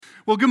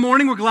Well, good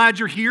morning. We're glad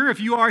you're here.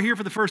 If you are here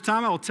for the first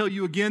time, I will tell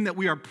you again that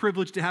we are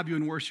privileged to have you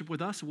in worship with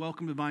us.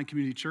 Welcome to Vine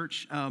Community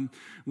Church.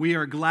 We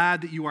are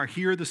glad that you are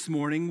here this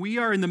morning. We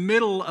are in the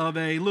middle of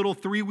a little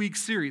 3-week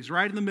series,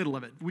 right in the middle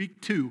of it, week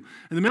 2.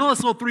 In the middle of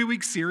this little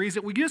 3-week series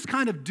that we just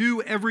kind of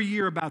do every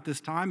year about this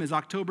time as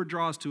October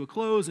draws to a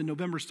close and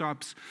November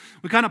stops.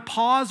 We kind of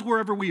pause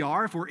wherever we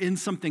are if we're in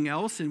something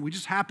else, and we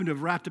just happen to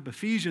have wrapped up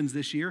Ephesians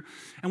this year.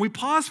 And we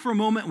pause for a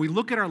moment and we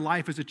look at our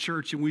life as a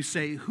church and we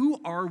say, who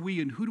are we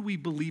and who do we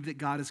believe that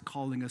God is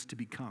calling us to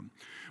become?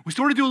 We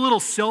sort of do a little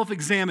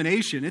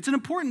self-examination. It's an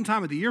important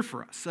time of the year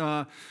for us.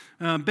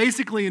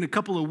 Basically, in a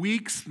couple of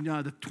weeks,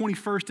 the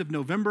 21st of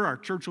November, our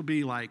church will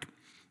be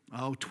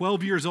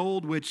 12 years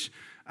old, which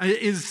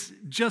is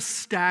just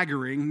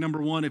staggering.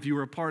 Number one, if you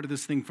were a part of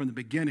this thing from the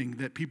beginning,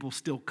 that people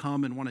still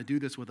come and want to do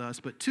this with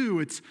us. But two,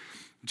 it's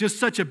just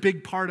such a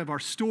big part of our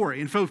story.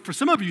 And for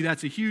some of you,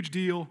 that's a huge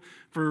deal.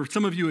 For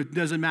some of you, it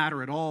doesn't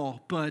matter at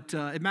all. But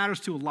it matters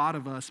to a lot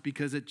of us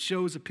because it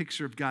shows a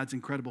picture of God's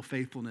incredible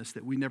faithfulness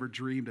that we never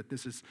dreamed that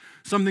this is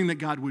something that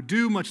God would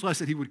do, much less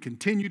that he would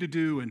continue to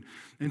do.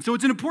 And so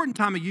it's an important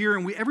time of year.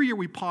 And every year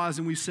we pause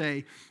and we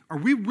say, are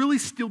we really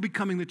still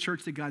becoming the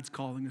church that God's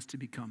calling us to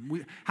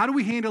become? How do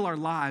we handle our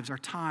lives, our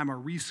time, our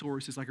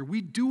resources? Are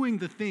we doing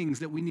the things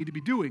that we need to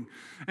be doing?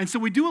 And so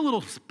we do a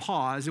little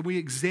pause and we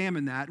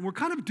examine that. And we're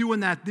kind of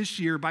doing that this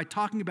year by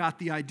talking about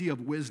the idea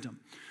of wisdom.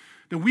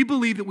 That we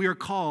believe that we are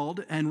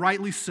called, and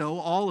rightly so,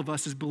 all of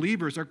us as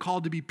believers are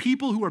called to be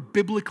people who are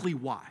biblically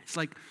wise,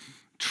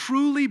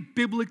 truly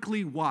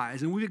biblically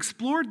wise. And we've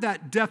explored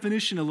that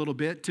definition a little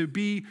bit to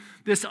be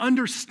this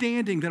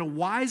understanding that a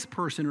wise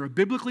person or a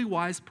biblically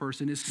wise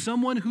person is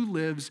someone who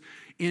lives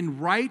in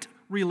right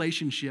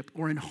relationship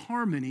or in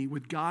harmony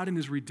with God and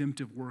his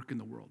redemptive work in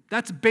the world.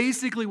 That's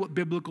basically what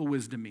biblical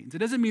wisdom means. It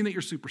doesn't mean that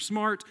you're super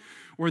smart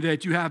or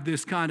that you have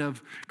this kind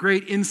of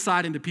great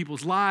insight into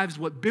people's lives.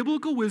 What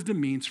biblical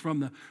wisdom means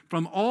from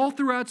all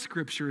throughout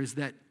Scripture is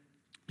that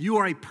you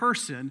are a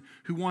person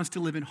who wants to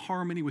live in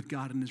harmony with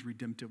God and his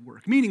redemptive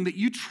work, meaning that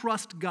you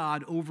trust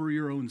God over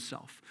your own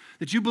self,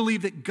 that you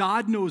believe that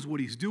God knows what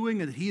he's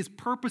doing and that his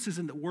purposes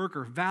in the work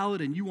are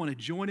valid and you want to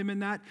join him in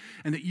that,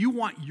 and that you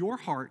want your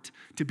heart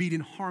to beat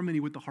in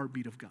harmony with the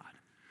heartbeat of God.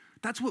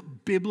 That's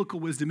what biblical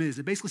wisdom is.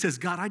 It basically says,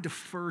 God, I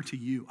defer to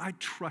you. I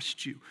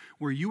trust you.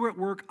 Where you are at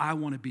work, I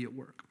want to be at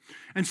work.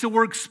 And so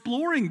we're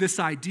exploring this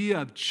idea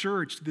of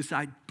church, this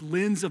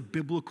lens of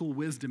biblical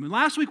wisdom. And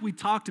last week we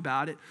talked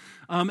about it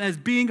as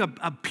being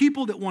a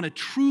people that want to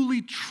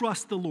truly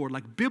trust the Lord,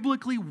 like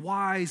biblically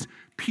wise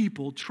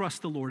people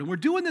trust the Lord. And we're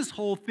doing this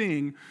whole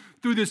thing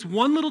through this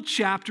one little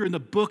chapter in the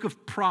book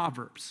of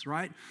Proverbs,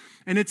 right?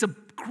 And it's a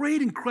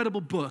great,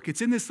 incredible book.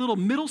 It's in this little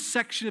middle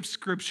section of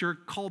Scripture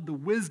called the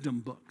wisdom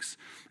books.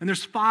 And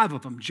there's 5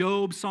 of them: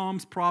 Job,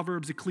 Psalms,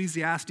 Proverbs,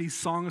 Ecclesiastes,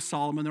 Song of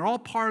Solomon. They're all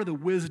part of the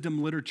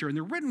wisdom literature, and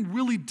they're written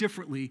really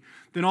differently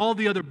than all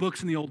the other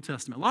books in the Old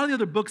Testament. A lot of the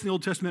other books in the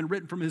Old Testament are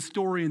written from a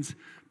historian's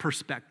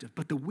perspective,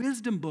 but the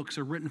wisdom books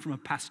are written from a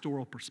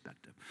pastoral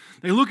perspective.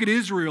 They look at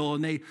Israel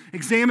and they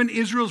examine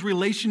Israel's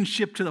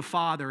relationship to the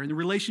Father and the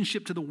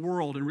relationship to the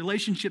world and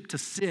relationship to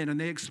sin, and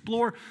they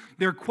explore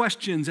their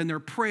questions and their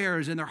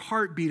prayers and their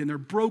heartbeat and their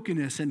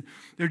brokenness, and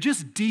they're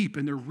just deep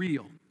and they're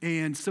real.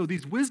 And so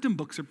these wisdom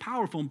books are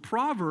powerful, and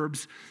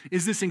Proverbs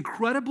is this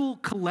incredible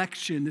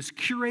collection, this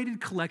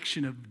curated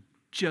collection of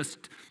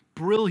just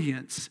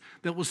brilliance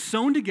that was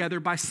sewn together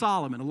by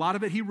Solomon. A lot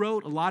of it he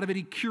wrote, a lot of it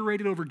he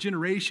curated over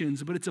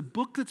generations, but it's a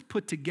book that's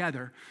put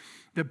together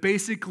that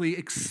basically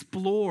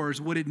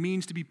explores what it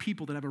means to be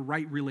people that have a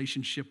right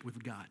relationship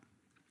with God.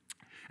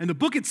 And the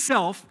book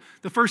itself,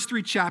 the first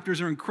 3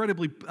 chapters are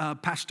incredibly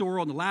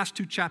pastoral, and the last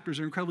 2 chapters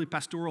are incredibly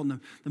pastoral, and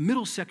the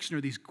middle section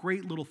are these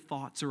great little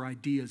thoughts or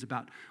ideas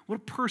about what a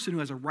person who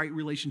has a right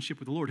relationship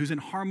with the Lord, who's in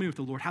harmony with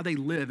the Lord, how they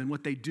live and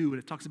what they do,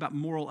 and it talks about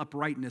moral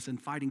uprightness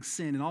and fighting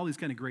sin and all these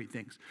kind of great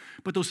things.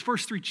 But those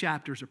first 3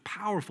 chapters are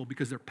powerful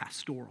because they're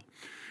pastoral.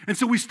 And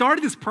so we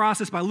started this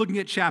process by looking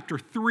at chapter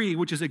 3,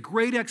 which is a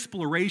great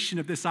exploration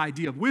of this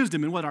idea of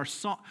wisdom and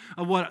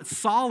what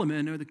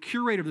Solomon, or the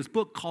curator of this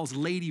book, calls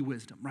lady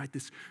wisdom, right?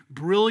 This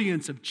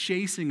brilliance of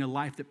chasing a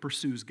life that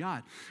pursues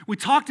God. We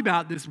talked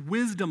about this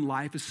wisdom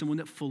life as someone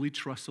that fully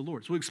trusts the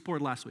Lord. So we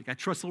explored last week. I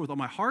trust the Lord with all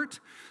my heart.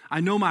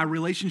 I know my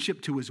relationship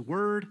to his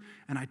word,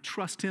 and I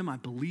trust him. I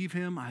believe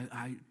him.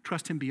 I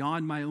trust him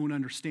beyond my own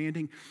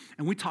understanding.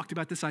 And we talked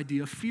about this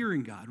idea of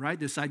fearing God, right?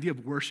 This idea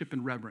of worship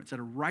and reverence, that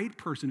a right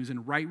person who's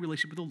in right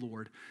relationship with the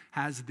Lord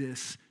has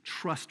this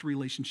trust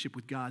relationship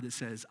with God that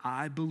says,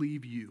 I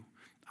believe you.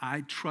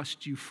 I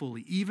trust you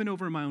fully, even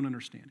over my own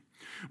understanding.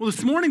 Well,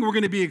 this morning we're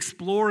going to be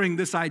exploring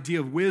this idea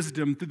of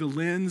wisdom through the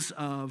lens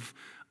of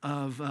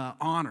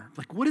honor.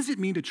 Like, what does it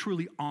mean to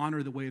truly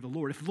honor the way of the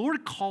Lord? If the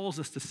Lord calls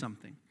us to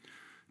something,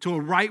 to a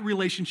right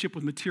relationship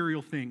with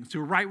material things, to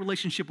a right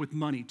relationship with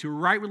money, to a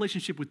right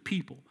relationship with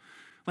people,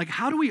 Like,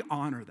 how do we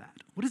honor that?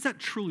 What does that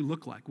truly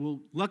look like? Well,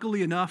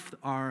 luckily enough,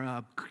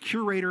 our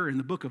curator in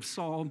the book of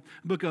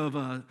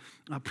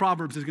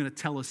Proverbs is going to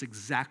tell us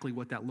exactly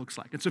what that looks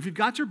like. And so if you've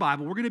got your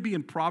Bible, we're going to be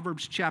in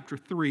Proverbs chapter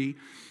 3.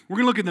 We're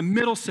going to look at the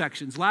middle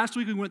sections. Last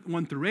week we went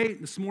 1 through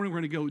 8. This morning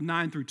we're going to go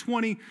 9 through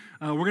 20.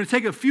 We're going to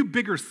take a few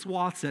bigger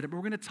swaths at it, but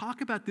we're going to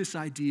talk about this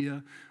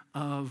idea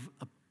of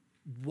a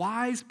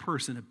wise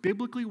person, a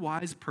biblically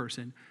wise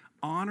person,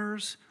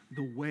 honors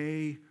the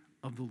way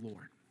of the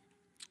Lord.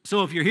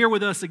 So if you're here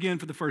with us again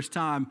for the first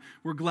time,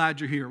 we're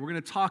glad you're here. We're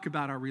going to talk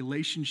about our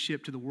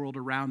relationship to the world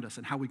around us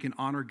and how we can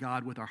honor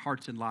God with our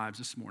hearts and lives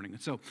this morning. And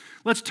so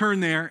let's turn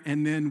there,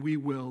 and then we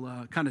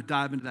will kind of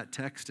dive into that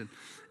text and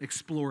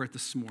explore it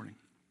this morning.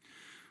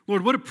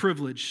 Lord, what a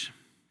privilege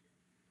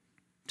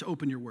to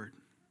open your word.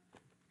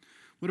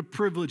 What a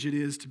privilege it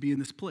is to be in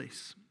this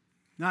place.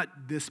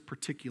 Not this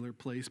particular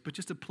place, but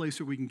just a place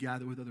where we can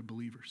gather with other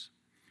believers.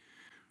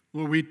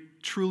 Lord, we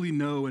truly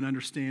know and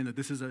understand that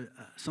this is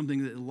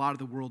something that a lot of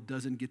the world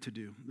doesn't get to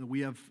do. That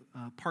we have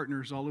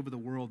partners all over the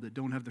world that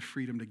don't have the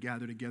freedom to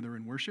gather together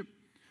and worship.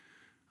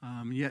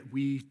 Yet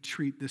we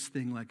treat this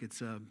thing like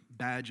it's a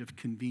badge of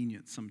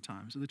convenience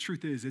sometimes. So the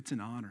truth is, it's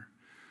an honor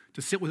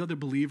to sit with other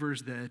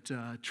believers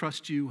that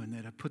trust you and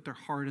that have put their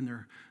heart and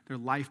their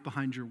life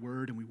behind your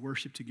word, and we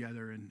worship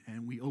together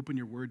and we open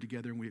your word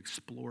together and we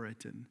explore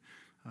it. And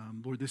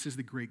Lord, this is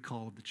the great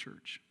call of the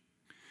church.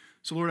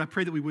 So, Lord, I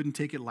pray that we wouldn't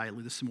take it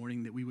lightly this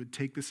morning, that we would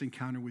take this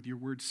encounter with your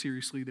word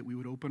seriously, that we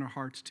would open our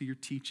hearts to your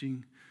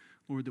teaching,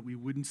 Lord, that we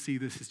wouldn't see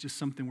this as just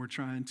something we're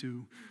trying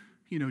to,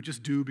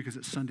 just do because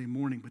it's Sunday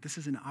morning, but this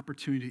is an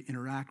opportunity to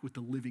interact with the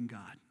living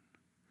God.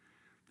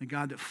 The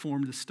God that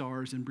formed the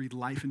stars and breathed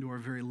life into our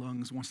very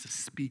lungs wants to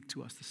speak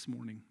to us this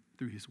morning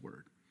through his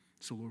word.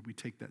 So, Lord, we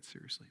take that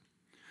seriously.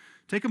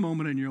 Take a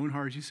moment in your own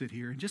heart as you sit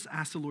here and just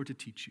ask the Lord to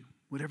teach you,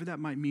 whatever that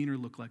might mean or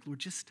look like. Lord,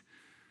 just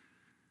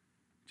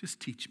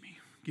teach me.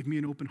 Give me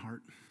an open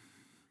heart.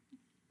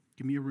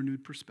 Give me a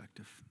renewed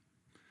perspective.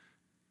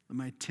 Let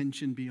my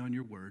attention be on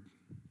your word.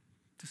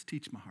 Just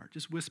teach my heart.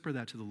 Just whisper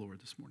that to the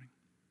Lord this morning.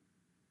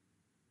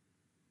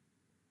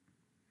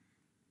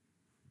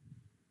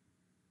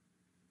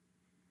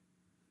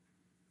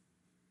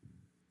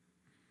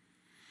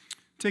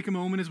 Take a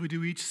moment as we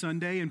do each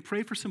Sunday and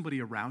pray for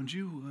somebody around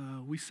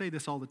you. We say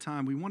this all the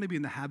time. We want to be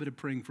in the habit of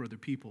praying for other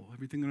people.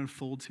 Everything that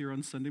unfolds here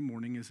on Sunday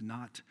morning is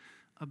not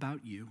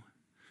about you.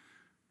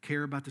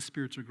 Care about the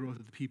spiritual growth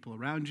of the people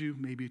around you.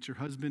 Maybe it's your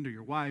husband or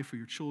your wife or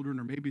your children,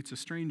 or maybe it's a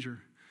stranger.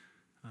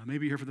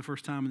 Maybe you're here for the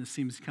first time and this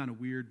seems kind of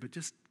weird, but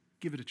just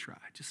give it a try.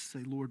 Just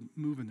say, Lord,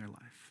 move in their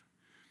life.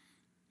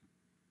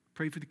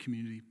 Pray for the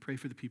community. Pray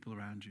for the people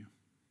around you.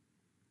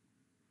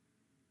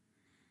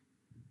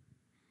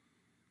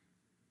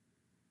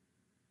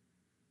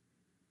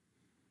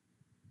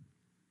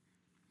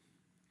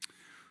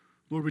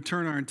 Lord, we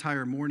turn our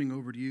entire morning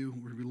over to you.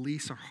 We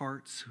release our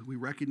hearts. We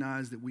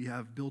recognize that we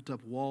have built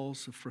up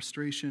walls of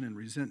frustration and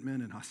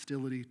resentment and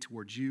hostility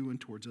towards you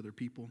and towards other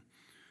people.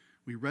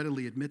 We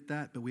readily admit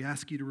that, but we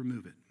ask you to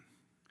remove it.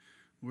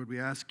 Lord, we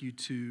ask you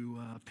to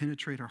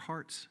penetrate our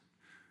hearts,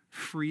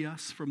 free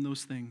us from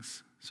those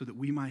things so that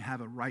we might have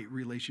a right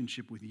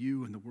relationship with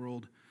you and the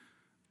world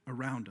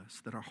around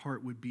us, that our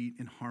heart would beat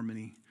in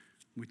harmony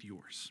with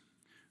yours.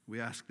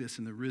 We ask this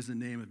in the risen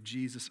name of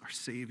Jesus, our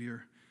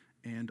Savior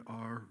and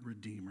our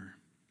Redeemer.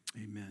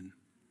 Amen.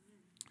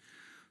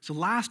 So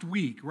last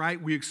week, right,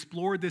 we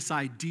explored this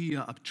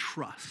idea of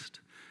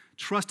trust.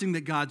 Trusting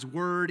that God's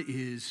word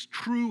is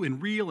true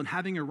and real and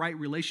having a right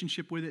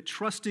relationship with it.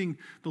 Trusting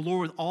the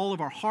Lord with all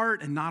of our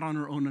heart and not on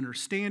our own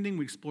understanding.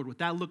 We explored what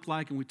that looked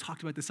like, and we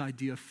talked about this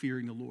idea of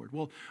fearing the Lord.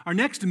 Well, our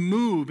next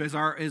move as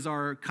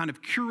our kind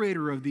of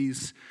curator of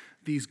these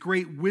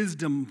great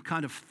wisdom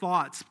kind of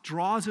thoughts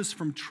draws us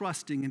from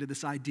trusting into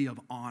this idea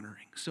of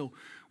honoring. So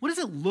what does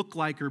it look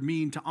like or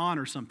mean to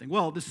honor something?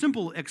 Well, the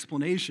simple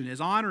explanation is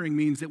honoring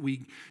means that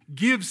we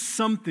give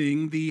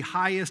something the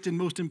highest and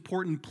most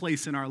important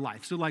place in our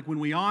life. So like when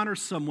we honor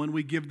someone,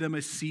 we give them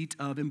a seat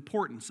of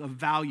importance, of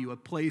value, a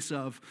place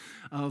of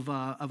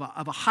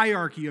a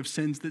hierarchy of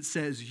sense that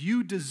says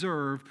you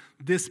deserve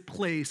this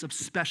place of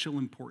special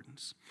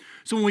importance.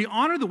 So when we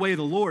honor the way of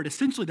the Lord,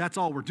 essentially that's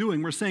all we're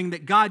doing. We're saying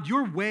that God,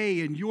 your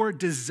way and your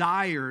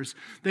desires,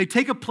 they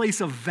take a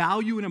place of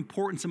value and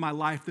importance in my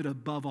life that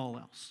above all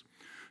else.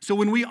 So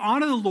when we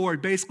honor the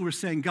Lord, basically we're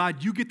saying,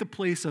 God, you get the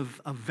place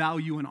of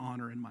value and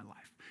honor in my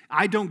life.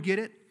 I don't get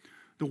it.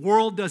 The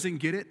world doesn't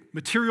get it.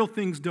 Material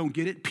things don't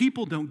get it.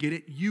 People don't get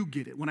it. You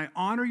get it. When I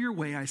honor your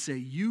way, I say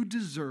you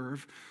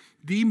deserve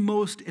the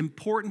most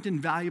important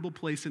and valuable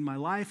place in my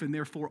life, and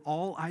therefore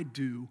all I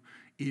do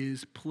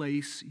is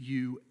place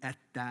you at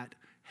that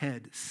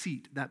head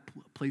seat, that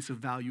place of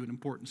value and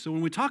importance. So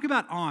when we talk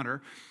about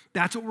honor,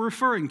 that's what we're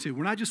referring to.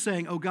 We're not just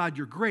saying, oh, God,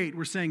 you're great.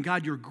 We're saying,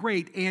 God, you're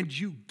great, and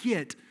you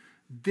get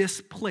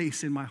this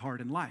place in my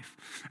heart and life?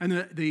 And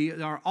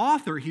our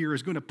author here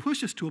is going to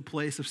push us to a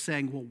place of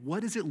saying, well,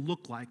 what does it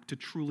look like to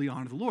truly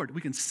honor the Lord?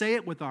 We can say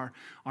it with our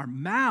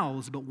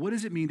mouths, but what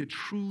does it mean to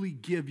truly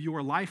give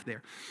your life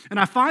there? And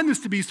I find this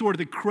to be sort of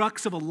the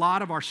crux of a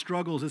lot of our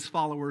struggles as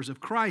followers of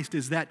Christ,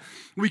 is that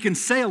we can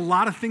say a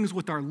lot of things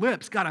with our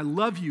lips. God, I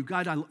love you.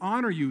 God, I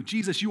honor you.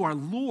 Jesus, you are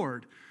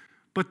Lord.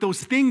 But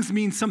those things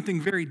mean something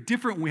very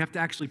different when we have to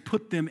actually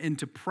put them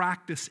into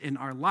practice in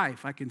our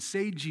life. I can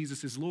say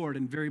Jesus is Lord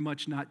and very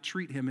much not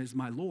treat him as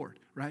my Lord,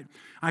 right?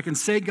 I can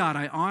say, God,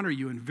 I honor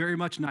you, and very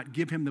much not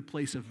give him the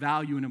place of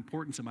value and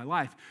importance in my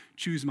life.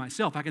 Choose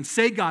myself. I can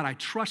say, God, I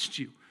trust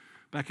you,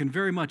 but I can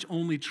very much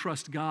only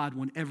trust God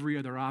when every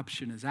other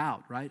option is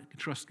out, right? I can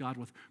trust God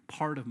with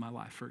part of my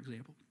life, for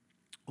example.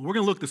 Well, we're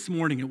going to look this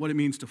morning at what it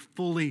means to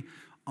fully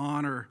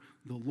honor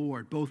the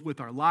Lord, both with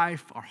our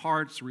life, our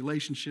hearts,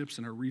 relationships,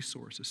 and our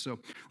resources. So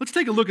let's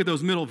take a look at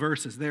those middle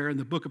verses there in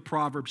the book of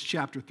Proverbs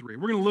chapter 3.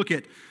 We're going to look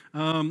at,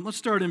 let's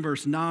start in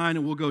verse 9,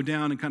 and we'll go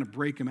down and kind of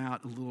break them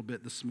out a little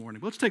bit this morning.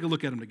 But let's take a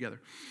look at them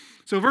together.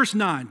 So verse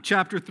 9,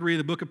 chapter 3 of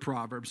the book of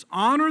Proverbs.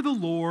 Honor the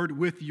Lord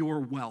with your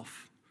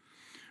wealth,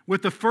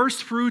 with the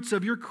first fruits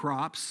of your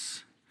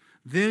crops.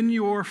 Then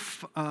your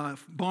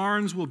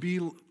barns will be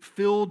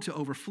filled to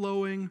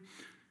overflowing,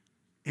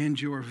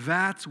 and your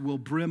vats will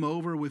brim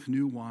over with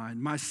new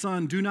wine. My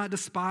son, do not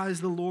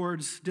despise the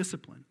Lord's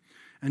discipline,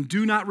 and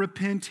do not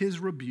repent his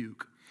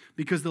rebuke,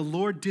 because the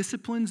Lord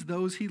disciplines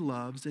those he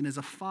loves, and as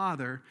a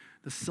father,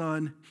 the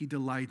son he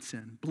delights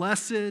in.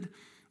 Blessed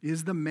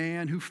is the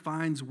man who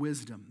finds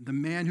wisdom, the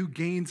man who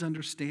gains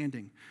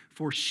understanding.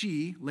 For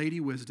she, Lady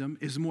Wisdom,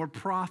 is more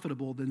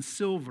profitable than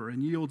silver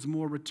and yields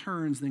more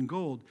returns than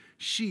gold.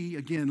 She,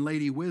 again,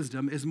 Lady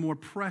Wisdom, is more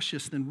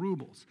precious than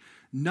rubles.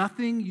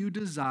 Nothing you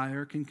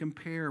desire can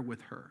compare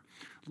with her.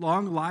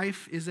 Long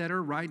life is at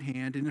her right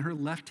hand, and in her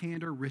left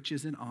hand are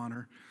riches and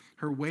honor.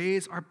 Her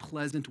ways are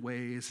pleasant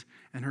ways,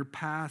 and her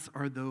paths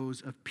are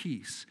those of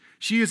peace.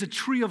 She is a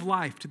tree of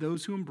life to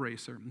those who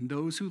embrace her, and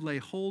those who lay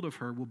hold of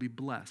her will be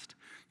blessed.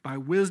 By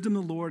wisdom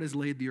the Lord has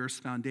laid the earth's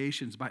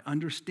foundations. By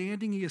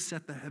understanding he has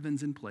set the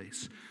heavens in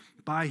place.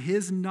 By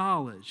his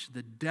knowledge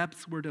the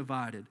depths were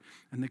divided,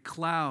 and the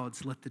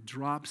clouds let the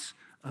drops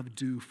of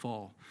dew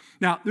fall.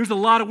 Now, there's a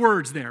lot of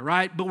words there,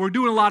 right? But we're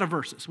doing a lot of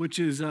verses, which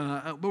is,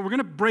 but we're going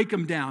to break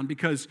them down,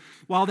 because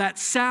while that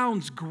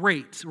sounds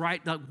great,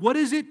 right? Like, what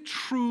does it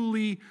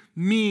truly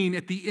mean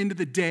at the end of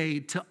the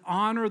day to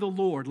honor the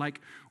Lord? Like,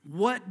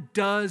 what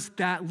does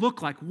that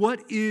look like?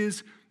 What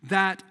is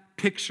that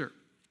picture?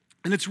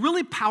 And it's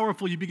really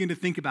powerful. You begin to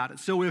think about it.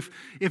 So if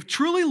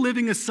truly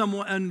living as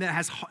someone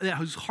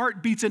whose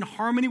heart beats in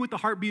harmony with the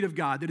heartbeat of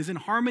God, that is in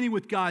harmony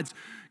with God's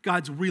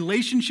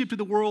relationship to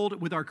the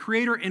world, with our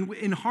Creator, and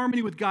in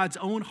harmony with God's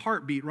own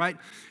heartbeat, right?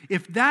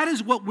 If that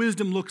is what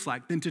wisdom looks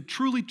like, then to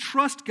truly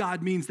trust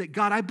God means that,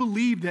 God, I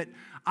believe that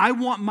I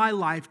want my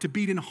life to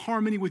beat in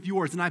harmony with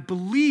yours, and I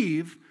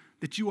believe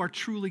that you are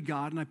truly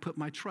God, and I put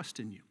my trust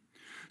in you.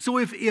 So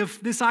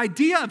if this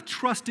idea of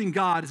trusting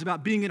God is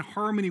about being in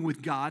harmony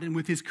with God and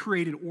with his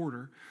created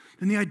order,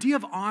 then the idea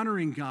of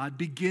honoring God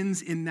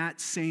begins in that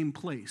same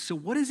place. So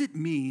what does it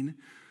mean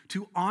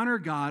to honor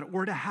God,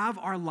 or to have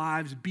our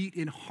lives beat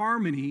in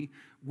harmony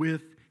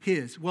with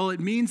his? Well, it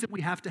means that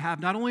we have to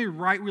have not only a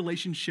right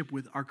relationship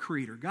with our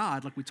Creator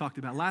God, like we talked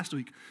about last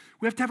week,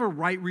 we have to have a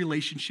right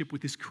relationship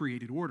with his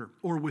created order,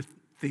 or with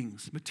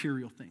things,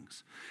 material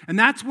things. And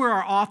that's where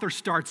our author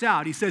starts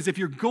out. He says, if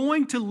you're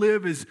going to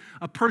live as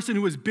a person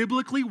who is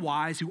biblically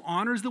wise, who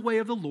honors the way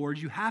of the Lord,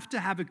 you have to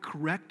have a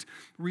correct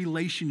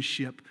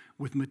relationship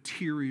with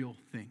material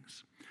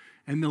things.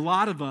 And a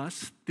lot of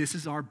us, this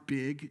is our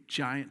big,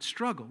 giant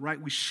struggle,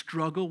 right? We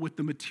struggle with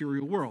the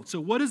material world.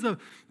 So what does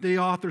the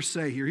author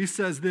say here? He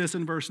says this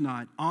in verse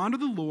 9, honor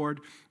the Lord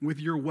with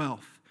your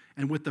wealth,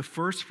 and with the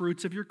first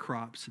fruits of your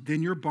crops.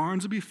 Then your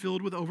barns will be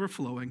filled with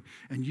overflowing,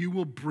 and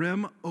your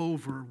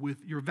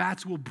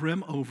vats will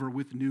brim over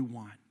with new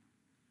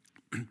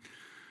wine.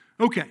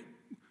 Okay.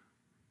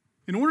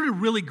 In order to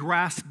really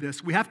grasp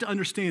this, we have to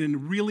understand a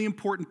really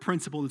important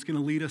principle that's going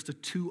to lead us to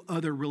two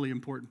other really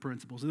important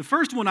principles. And the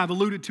first one I've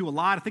alluded to a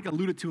lot. I think I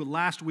alluded to it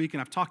last week, and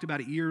I've talked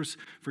about it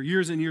for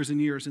years and years and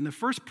years. And the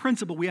first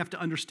principle we have to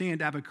understand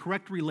to have a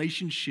correct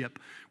relationship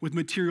with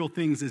material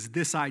things is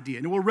this idea.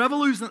 And it will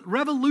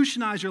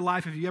revolutionize your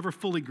life if you ever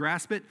fully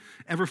grasp it,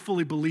 ever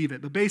fully believe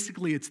it. But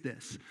basically it's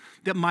this,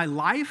 that my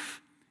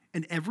life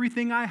and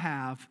everything I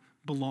have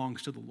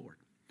belongs to the Lord.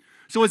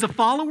 So as a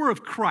follower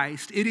of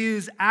Christ, it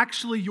is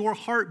actually your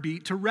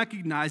heartbeat to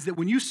recognize that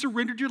when you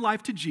surrendered your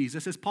life to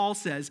Jesus, as Paul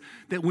says,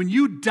 that when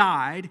you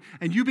died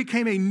and you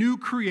became a new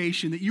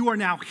creation, that you are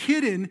now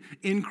hidden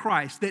in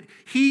Christ, that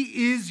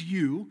he is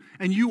you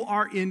and you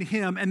are in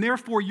him, and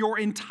therefore your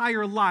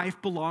entire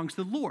life belongs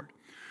to the Lord.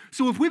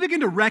 So if we begin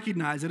to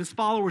recognize that as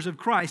followers of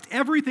Christ,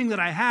 everything that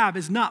I have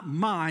is not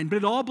mine, but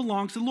it all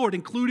belongs to the Lord,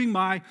 including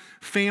my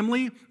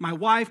family, my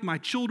wife, my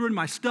children,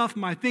 my stuff,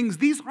 my things.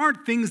 These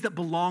aren't things that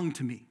belong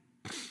to me.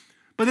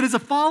 But that as a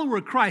follower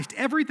of Christ,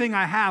 everything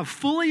I have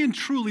fully and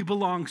truly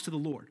belongs to the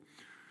Lord.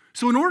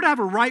 So in order to have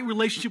a right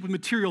relationship with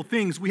material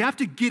things, we have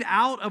to get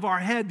out of our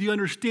head the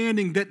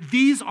understanding that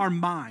these are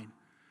mine.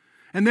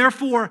 And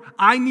therefore,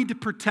 I need to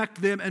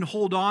protect them and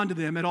hold on to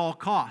them at all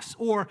costs.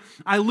 Or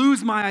I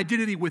lose my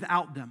identity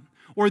without them.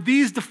 Or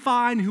these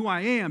define who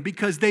I am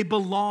because they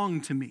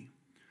belong to me.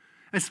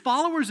 As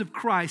followers of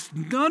Christ,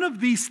 none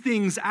of these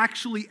things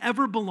actually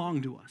ever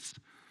belong to us.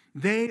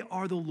 They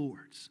are the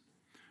Lord's.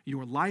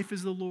 Your life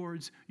is the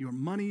Lord's, your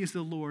money is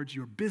the Lord's,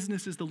 your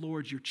business is the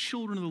Lord's, your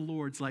children are the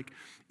Lord's. Like,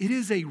 it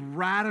is a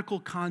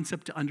radical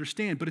concept to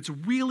understand, but it's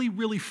really,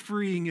 really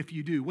freeing if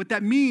you do. What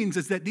that means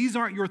is that these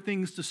aren't your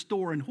things to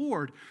store and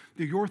hoard,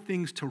 they're your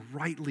things to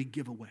rightly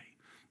give away.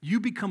 You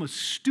become a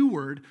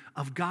steward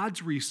of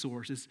God's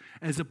resources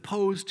as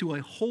opposed to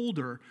a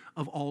holder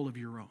of all of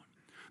your own.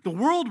 The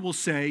world will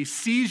say,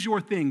 seize your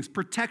things,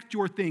 protect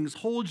your things,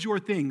 hold your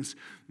things.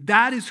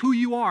 That is who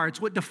you are. It's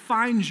what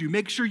defines you.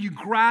 Make sure you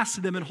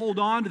grasp them and hold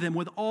on to them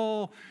with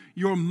all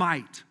your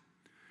might.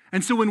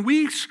 And so when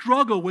we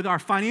struggle with our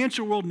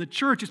financial world in the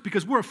church, it's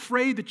because we're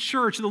afraid the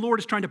church and the Lord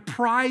is trying to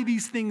pry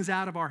these things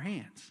out of our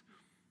hands.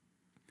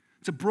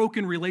 It's a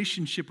broken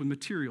relationship with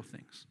material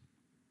things.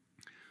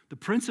 The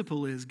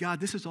principle is, God,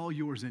 this is all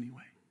yours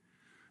anyway.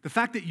 The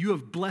fact that you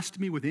have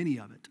blessed me with any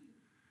of it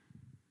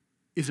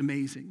is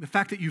amazing. The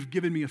fact that you've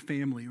given me a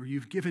family, or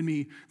you've given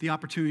me the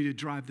opportunity to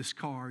drive this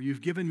car, or you've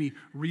given me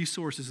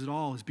resources at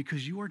all, is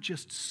because you are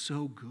just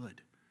so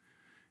good.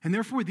 And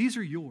therefore, these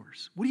are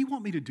yours. What do you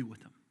want me to do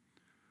with them?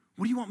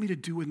 What do you want me to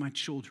do with my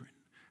children?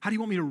 How do you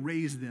want me to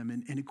raise them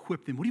and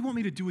equip them? What do you want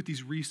me to do with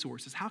these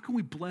resources? How can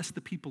we bless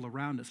the people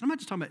around us? And I'm not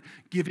just talking about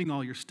giving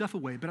all your stuff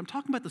away, but I'm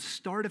talking about the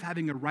start of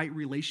having a right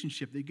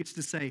relationship that gets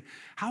to say,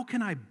 how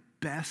can I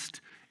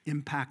best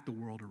impact the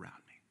world around me?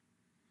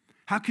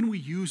 How can we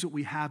use what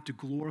we have to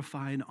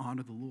glorify and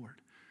honor the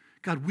Lord?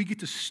 God, we get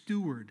to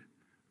steward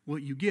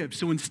what you give.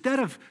 So instead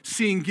of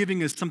seeing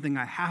giving as something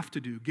I have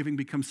to do, giving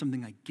becomes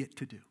something I get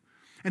to do.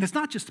 And it's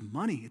not just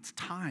money, it's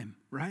time,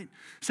 right?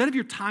 Instead of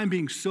your time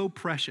being so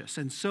precious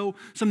and so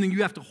something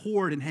you have to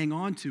hoard and hang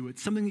on to,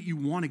 it's something that you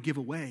want to give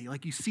away.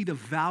 Like, you see the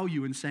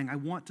value in saying, I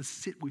want to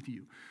sit with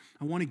you.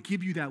 I want to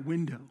give you that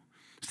window.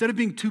 Instead of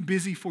being too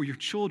busy for your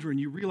children,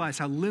 you realize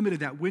how limited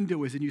that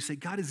window is, and you say,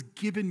 God has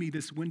given me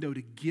this window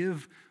to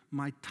give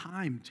my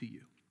time to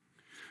you.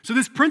 So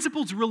this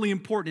principle is really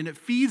important, and it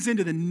feeds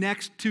into the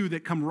next two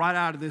that come right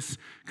out of this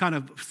kind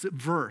of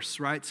verse,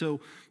 right? So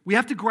we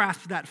have to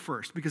grasp that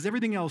first, because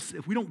everything else,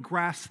 if we don't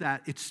grasp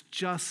that, it's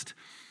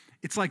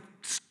like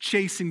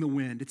chasing the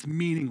wind. It's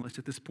meaningless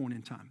at this point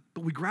in time.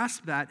 But we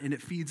grasp that, and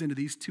it feeds into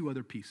these two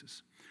other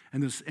pieces.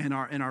 And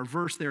our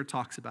verse there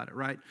talks about it,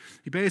 right?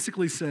 He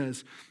basically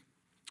says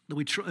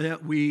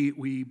that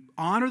we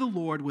honor the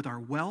Lord with our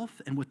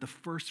wealth and with the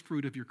first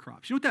fruit of your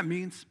crops. You know what that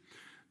means?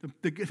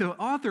 The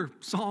author,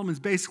 Solomon's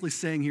basically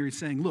saying here, he's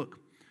saying, look,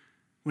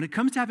 when it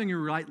comes to having a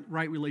right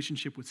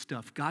relationship with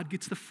stuff, God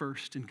gets the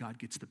first and God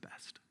gets the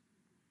best.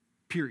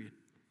 Period.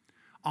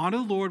 Honor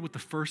the Lord with the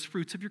first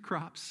fruits of your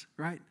crops,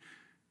 right?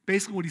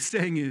 Basically what he's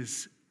saying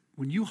is,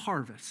 when you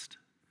harvest,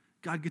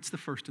 God gets the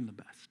first and the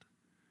best.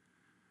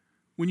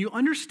 When you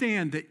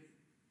understand that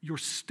your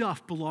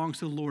stuff belongs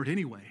to the Lord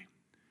anyway,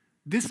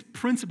 this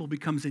principle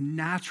becomes a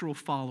natural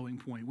following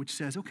point, which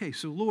says, okay,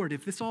 so Lord,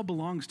 if this all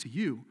belongs to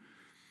you,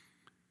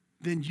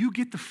 then you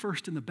get the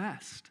first and the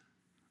best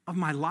of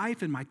my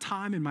life and my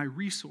time and my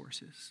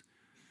resources.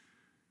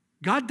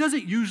 God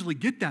doesn't usually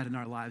get that in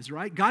our lives,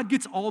 right? God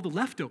gets all the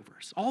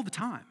leftovers all the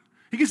time.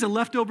 He gets the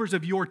leftovers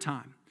of your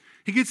time.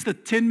 He gets the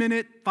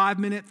 10-minute,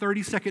 5-minute,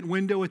 30-second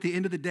window at the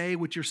end of the day,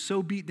 which you're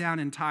so beat down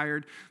and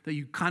tired that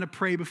you kind of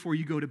pray before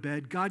you go to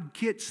bed. God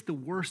gets the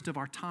worst of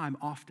our time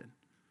often.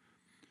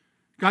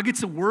 God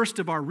gets the worst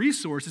of our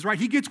resources, right?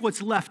 He gets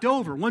what's left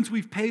over. Once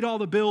we've paid all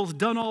the bills,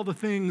 done all the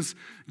things,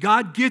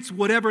 God gets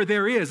whatever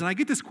there is. And I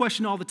get this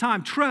question all the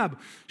time. Treb,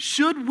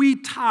 should we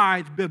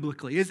tithe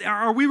biblically?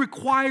 Are we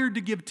required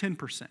to give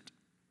 10%?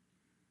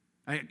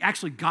 I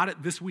actually got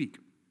it this week.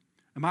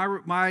 And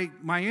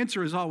my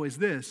answer is always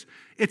this.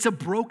 It's a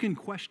broken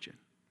question.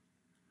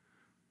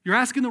 You're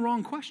asking the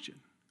wrong question.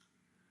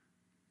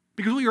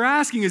 Because what you're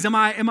asking is, am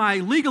I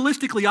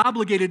legalistically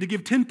obligated to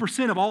give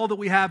 10% of all that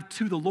we have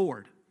to the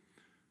Lord?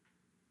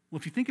 Well,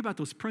 if you think about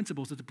those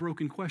principles, it's a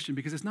broken question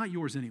because it's not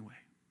yours anyway.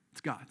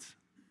 It's God's.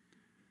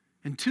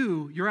 And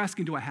two, you're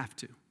asking, do I have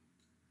to?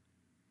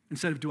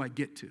 Instead of do I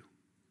get to?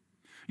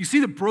 You see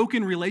the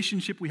broken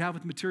relationship we have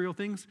with material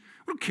things?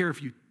 I don't care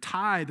if you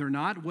tithe or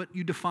not, what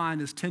you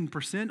define as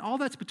 10%, all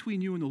that's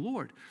between you and the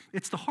Lord.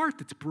 It's the heart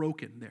that's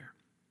broken there.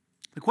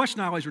 The question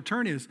I always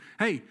return is,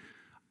 hey,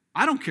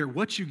 I don't care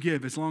what you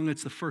give as long as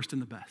it's the first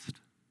and the best.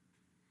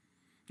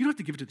 You don't have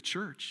to give it to the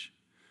church.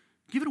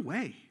 Give it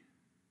away.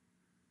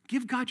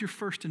 Give God your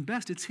first and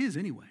best. It's his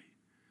anyway.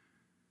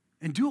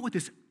 And do it with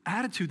this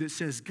attitude that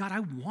says, God,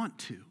 I want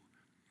to.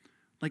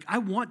 Like, I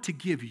want to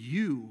give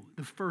you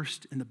the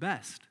first and the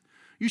best.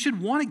 You should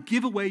want to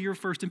give away your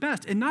first and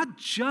best. And not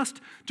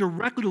just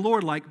directly to the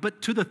Lord,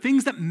 but to the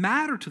things that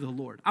matter to the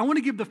Lord. I want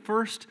to give the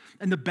first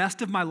and the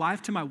best of my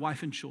life to my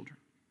wife and children.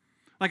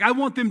 Like, I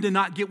want them to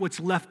not get what's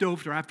left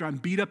over after I'm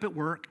beat up at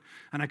work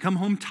and I come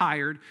home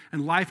tired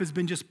and life has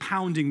been just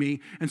pounding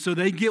me. And so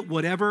they get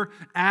whatever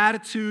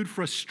attitude,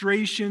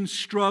 frustration,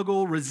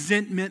 struggle,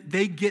 resentment,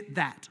 they get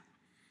that.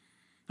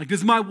 Like,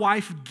 does my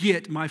wife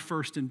get my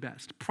first and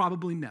best?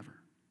 Probably never.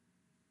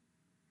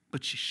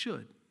 But she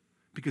should,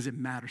 because it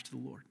matters to the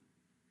Lord.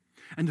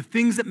 And the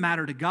things that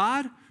matter to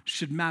God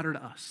should matter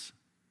to us.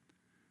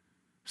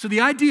 So the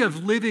idea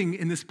of living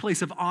in this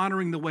place of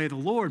honoring the way of the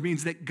Lord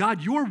means that,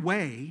 God, your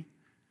way,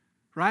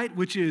 right,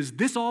 which is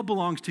this all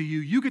belongs to you,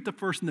 you get the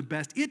first and the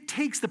best, it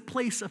takes the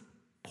place of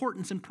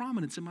importance and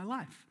prominence in my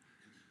life.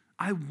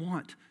 I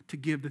want to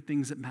give the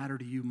things that matter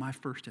to you my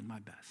first and my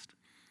best.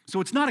 So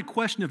it's not a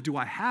question of do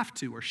I have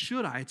to or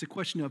should I, it's a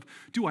question of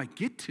do I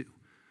get to?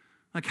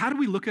 Like, how do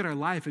we look at our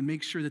life and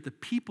make sure that the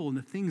people and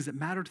the things that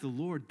matter to the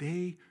Lord,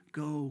 they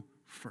go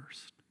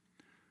first?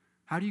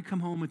 How do you come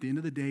home at the end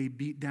of the day,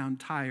 beat down,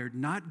 tired,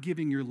 not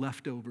giving your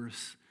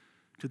leftovers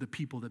to the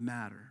people that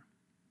matter?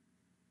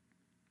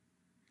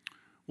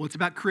 Well, it's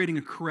about creating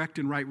a correct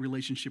and right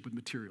relationship with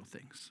material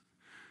things.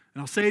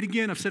 And I'll say it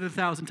again, I've said it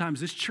 1,000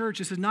 times. This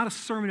is not a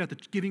sermon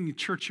about giving the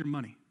church your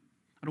money.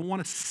 I don't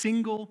want a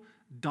single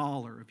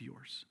dollar of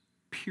yours,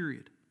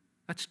 period.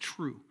 That's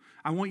true.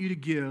 I want you to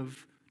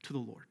give to the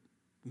Lord.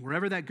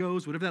 Wherever that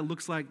goes, whatever that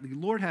looks like, the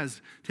Lord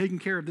has taken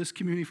care of this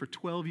community for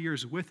 12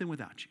 years with and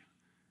without you.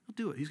 He'll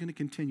do it. He's going to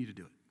continue to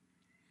do it.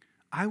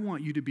 I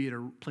want you to be at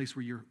a place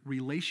where your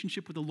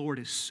relationship with the Lord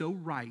is so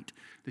right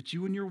that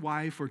you and your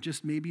wife, or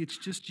just maybe it's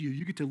just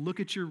you get to look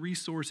at your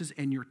resources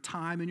and your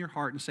time and your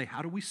heart and say,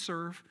 how do we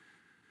serve?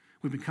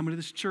 We've been coming to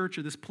this church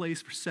or this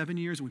place for 7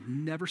 years. We've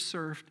never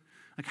served.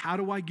 Like, how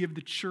do I give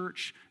the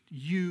church,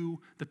 you,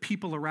 the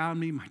people around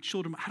me, my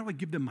children, how do I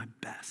give them my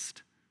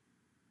best?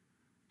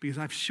 Because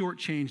I've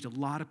shortchanged a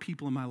lot of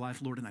people in my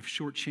life, Lord, and I've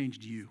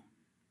shortchanged you.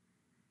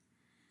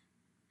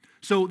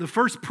 So the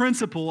first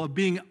principle of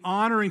being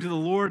honoring to the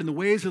Lord and the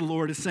ways of the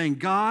Lord is saying,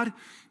 God,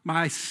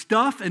 my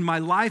stuff and my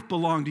life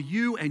belong to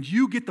you, and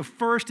you get the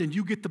first and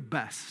you get the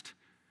best.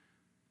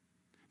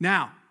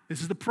 Now,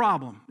 this is the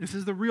problem. This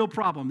is the real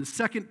problem. The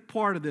second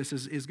part of this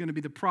is going to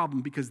be the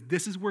problem, because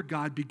this is where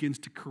God begins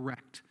to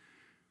correct.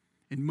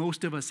 And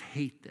most of us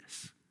hate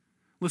this.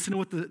 Listen to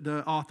what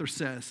the author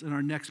says in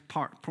our next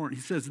part.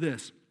 He says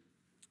this,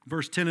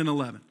 verse 10 and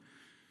 11,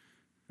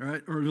 all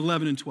right, or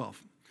 11 and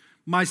 12.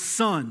 My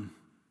son,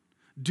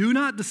 do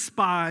not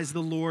despise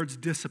the Lord's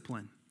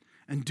discipline,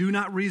 and do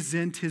not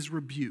resent his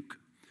rebuke,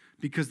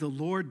 because the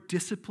Lord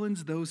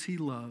disciplines those he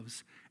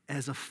loves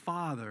as a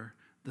father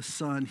the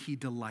son he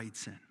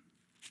delights in.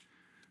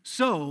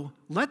 So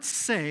let's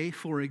say,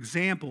 for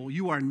example,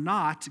 you are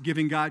not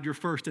giving God your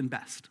first and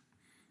best.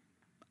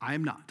 I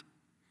am not.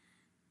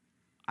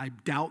 I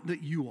doubt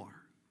that you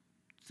are.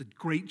 It's a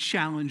great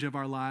challenge of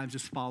our lives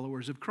as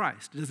followers of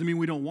Christ. It doesn't mean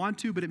we don't want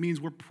to, but it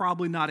means we're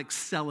probably not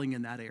excelling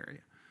in that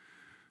area.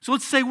 So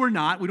let's say we're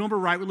not. We don't have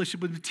a right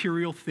relationship with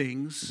material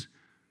things.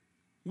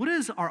 What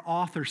does our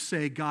author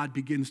say God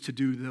begins to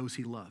do to those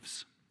he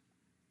loves?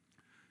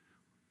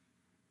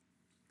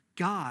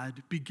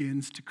 God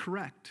begins to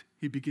correct.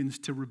 He begins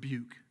to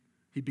rebuke.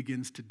 He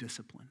begins to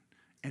discipline.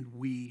 And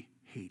we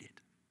hate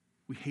it.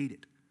 We hate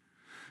it.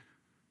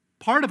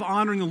 Part of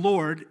honoring the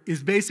Lord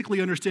is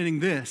basically understanding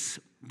this,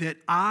 that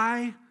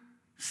I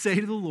say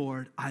to the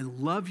Lord, I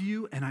love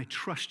you and I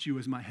trust you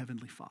as my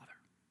heavenly Father.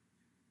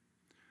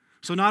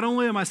 So not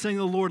only am I saying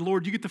to the Lord,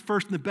 Lord, you get the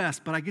first and the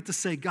best, but I get to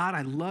say, God,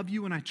 I love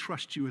you and I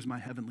trust you as my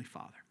heavenly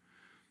Father.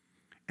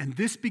 And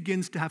this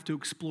begins to have to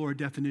explore a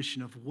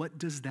definition of what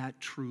does that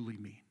truly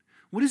mean?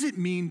 What does it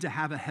mean to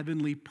have a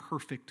heavenly,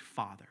 perfect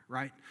Father,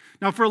 right?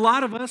 Now, for a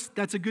lot of us,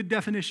 that's a good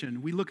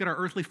definition. We look at our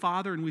earthly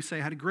father and we say,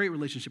 I had a great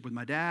relationship with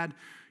my dad.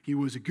 He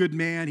was a good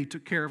man. He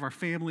took care of our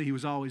family. He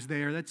was always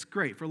there. That's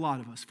great for a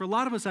lot of us. For a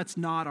lot of us, that's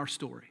not our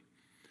story.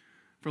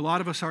 For a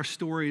lot of us, our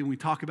story, when we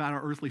talk about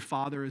our earthly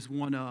father, is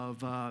one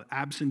of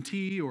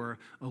absentee or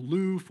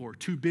aloof or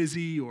too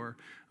busy, or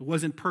it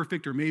wasn't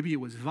perfect, or maybe it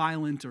was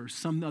violent or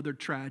some other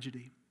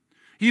tragedy.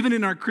 Even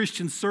in our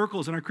Christian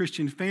circles and our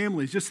Christian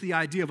families, just the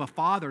idea of a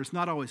father is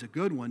not always a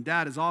good one.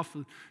 Dad is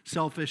often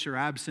selfish or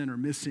absent or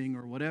missing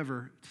or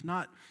whatever. It's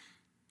not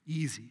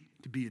easy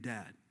to be a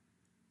dad.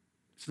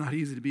 It's not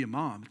easy to be a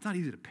mom. It's not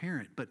easy to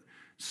parent, but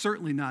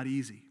certainly not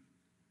easy.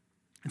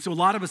 And so a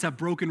lot of us have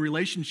broken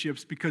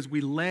relationships because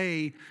we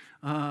lay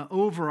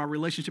over our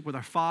relationship with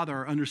our Father,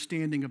 our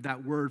understanding of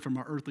that word from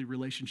our earthly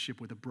relationship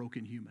with a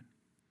broken human.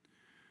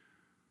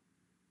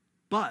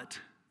 But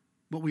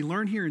what we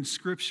learn here in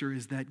Scripture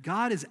is that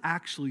God is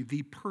actually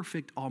the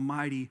perfect,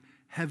 almighty,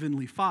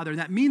 heavenly Father. And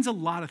that means a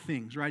lot of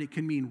things, right? It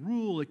can mean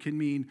rule, it can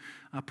mean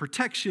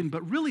protection,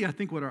 but really I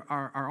think what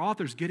our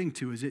author's getting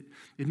to is it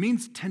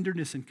means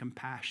tenderness and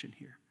compassion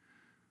here.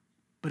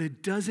 But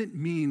it doesn't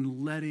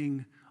mean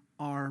letting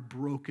our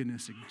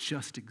brokenness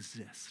just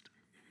exist.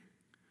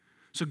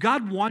 So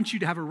God wants you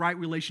to have a right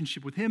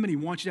relationship with him, and he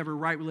wants you to have a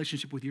right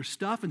relationship with your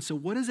stuff. And so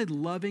what does a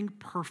loving,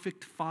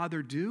 perfect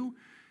Father do?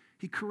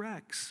 He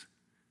corrects.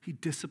 He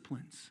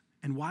disciplines.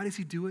 And why does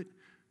he do it?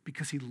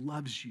 Because he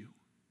loves you.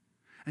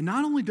 And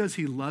not only does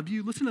he love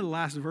you, listen to the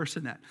last verse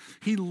in that.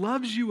 He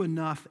loves you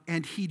enough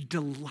and he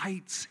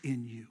delights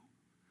in you.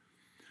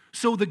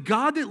 So the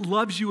God that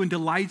loves you and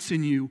delights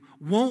in you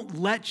won't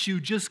let you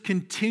just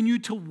continue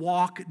to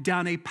walk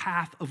down a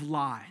path of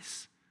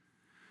lies.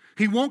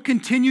 He won't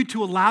continue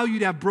to allow you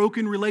to have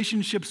broken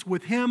relationships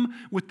with him,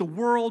 with the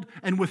world,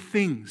 and with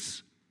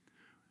things.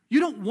 You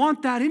don't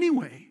want that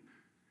anyway.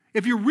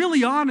 If you're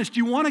really honest,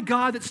 you want a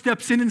God that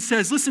steps in and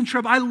says, listen,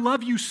 Trev, I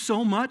love you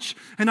so much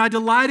and I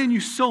delight in you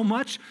so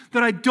much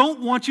that I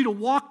don't want you to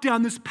walk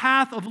down this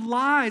path of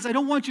lies. I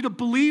don't want you to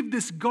believe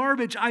this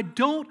garbage. I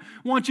don't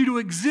want you to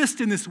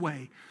exist in this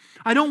way.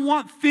 I don't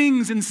want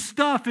things and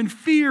stuff and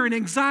fear and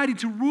anxiety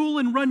to rule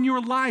and run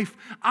your life.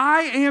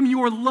 I am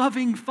your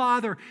loving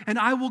Father and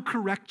I will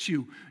correct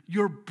you.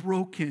 You're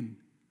broken.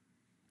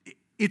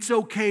 It's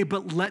okay,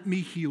 but let me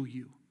heal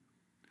you.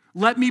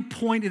 Let me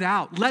point it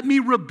out. Let me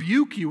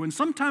rebuke you. And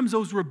sometimes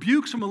those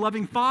rebukes from a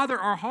loving father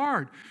are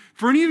hard.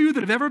 For any of you that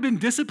have ever been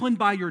disciplined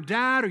by your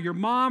dad or your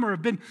mom or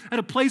have been at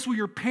a place where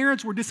your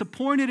parents were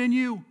disappointed in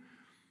you,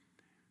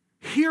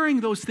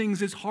 hearing those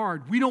things is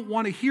hard. We don't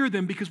want to hear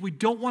them because we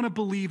don't want to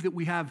believe that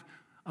we have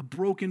a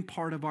broken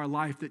part of our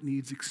life that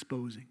needs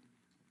exposing.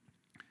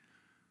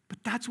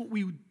 But that's what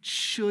we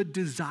should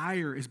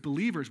desire as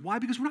believers. Why?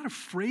 Because we're not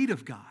afraid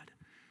of God.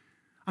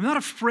 I'm not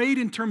afraid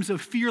in terms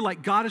of fear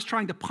like God is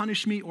trying to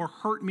punish me or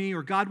hurt me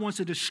or God wants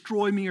to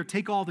destroy me or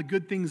take all the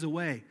good things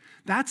away.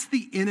 That's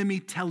the enemy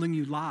telling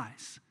you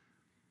lies.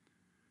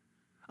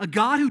 A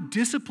God who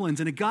disciplines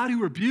and a God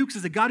who rebukes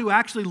is a God who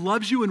actually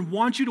loves you and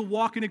wants you to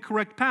walk in a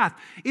correct path.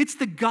 It's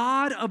the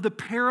God of the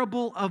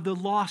parable of the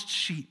lost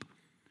sheep.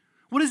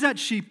 What does that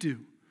sheep do?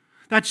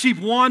 That sheep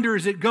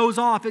wanders, it goes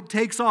off, it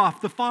takes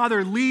off. The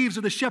father leaves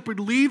or the shepherd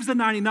leaves the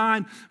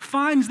 99,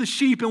 finds the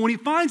sheep, and when he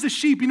finds the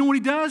sheep, you know what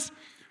he does?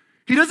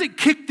 He doesn't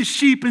kick the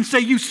sheep and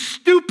say, you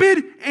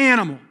stupid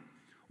animal.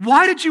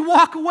 Why did you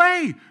walk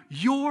away?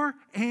 You're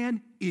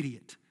an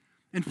idiot.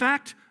 In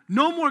fact,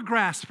 no more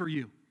grass for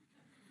you.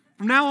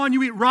 From now on,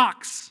 you eat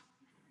rocks,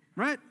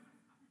 right?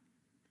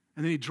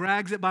 And then he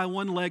drags it by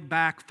one leg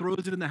back,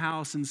 throws it in the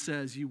house, and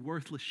says, you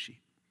worthless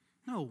sheep.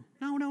 No.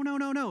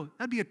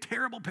 That'd be a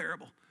terrible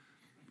parable.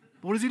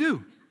 But what does he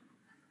do?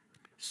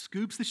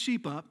 Scoops the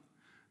sheep up.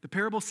 The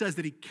parable says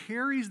that he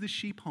carries the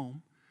sheep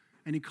home,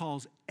 and he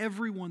calls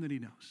everyone that he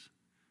knows.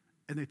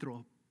 And they throw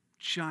a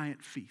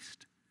giant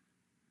feast.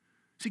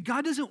 See,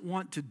 God doesn't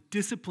want to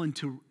discipline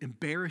to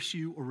embarrass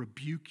you or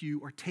rebuke you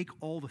or take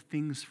all the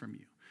things from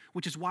you,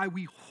 which is why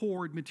we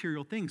hoard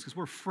material things, because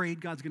we're afraid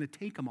God's going to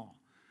take them all.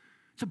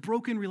 It's a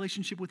broken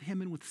relationship with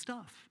him and with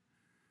stuff.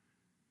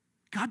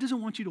 God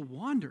doesn't want you to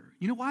wander.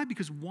 You know why?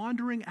 Because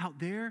wandering out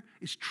there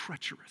is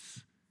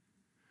treacherous.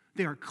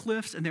 There are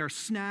cliffs, and there are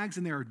snags,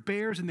 and there are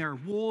bears, and there are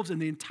wolves,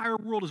 and the entire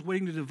world is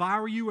waiting to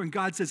devour you. And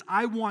God says,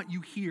 I want you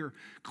here,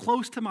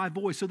 close to my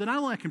voice, so that not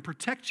only I can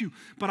protect you,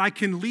 but I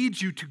can lead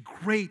you to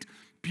great,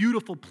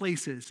 beautiful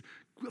places,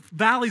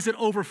 valleys that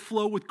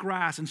overflow with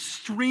grass, and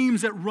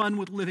streams that run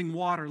with living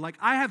water. Like,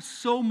 I have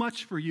so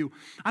much for you.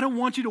 I don't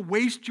want you to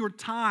waste your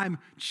time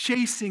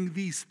chasing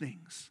these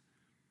things.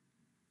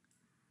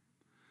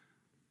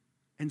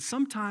 And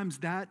sometimes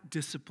that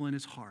discipline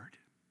is hard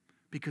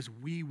because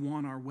we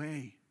want our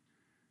way.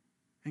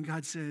 And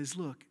God says,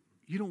 look,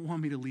 you don't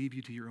want me to leave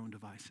you to your own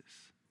devices.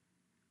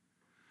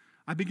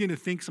 I begin to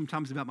think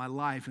sometimes about my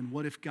life and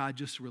what if God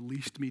just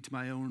released me to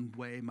my own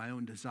way, my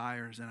own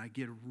desires, and I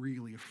get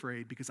really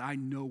afraid because I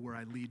know where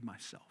I lead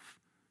myself.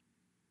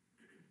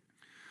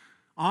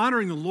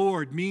 Honoring the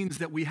Lord means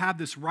that we have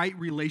this right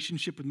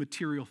relationship with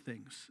material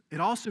things. It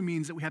also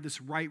means that we have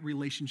this right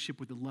relationship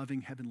with the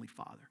loving Heavenly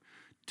Father.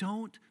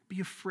 Don't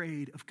be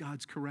afraid of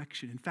God's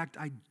correction. In fact,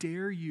 I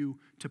dare you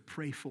to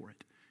pray for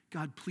it.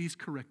 God, please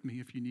correct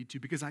me if you need to,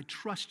 because I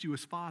trust you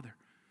as Father.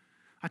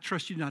 I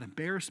trust you to not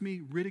embarrass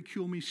me,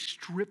 ridicule me,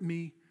 strip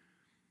me,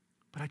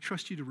 but I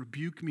trust you to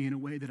rebuke me in a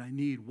way that I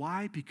need.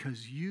 Why?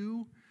 Because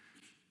you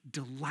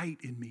delight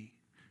in me.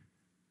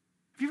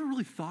 Have you ever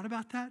really thought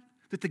about that?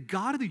 That the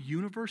God of the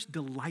universe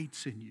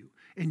delights in you,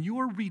 and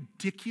your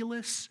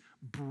ridiculous,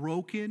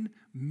 broken,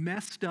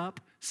 messed up,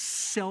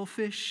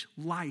 selfish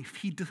life.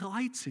 He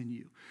delights in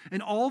you.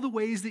 And all the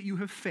ways that you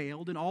have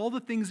failed and all the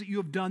things that you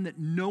have done that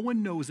no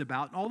one knows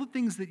about and all the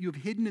things that you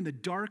have hidden in the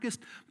darkest,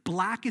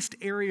 blackest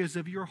areas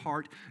of your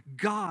heart,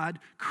 God,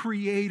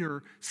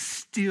 Creator,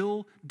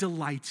 still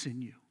delights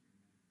in you.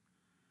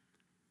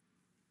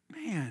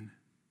 Man,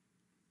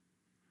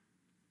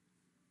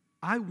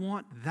 I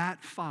want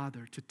that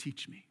Father to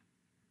teach me.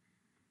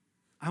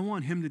 I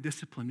want him to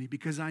discipline me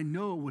because I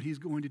know what he's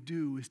going to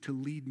do is to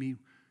lead me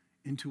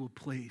into a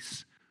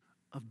place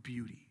of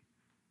beauty.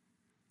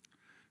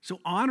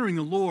 So honoring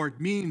the Lord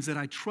means that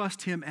I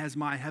trust him as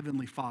my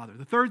heavenly Father.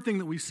 The third thing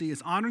that we see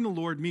is honoring the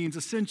Lord means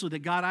essentially that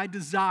God, I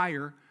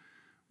desire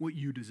what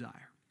you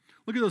desire.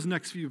 Look at those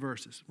next few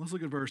verses. Let's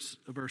look at verse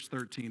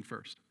 13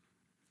 first.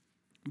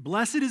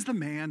 Blessed is the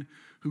man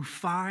who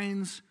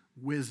finds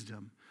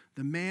wisdom,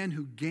 the man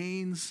who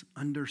gains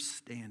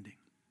understanding.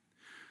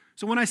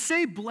 So when I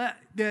say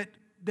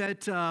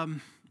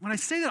when I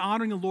say that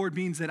honoring the Lord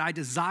means that I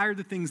desire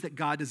the things that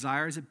God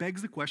desires, it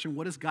begs the question,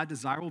 what does God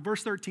desire? Well,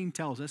 verse 13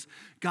 tells us,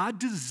 God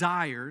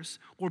desires,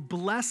 or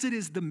blessed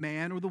is the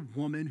man or the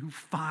woman who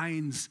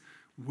finds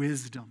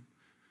wisdom.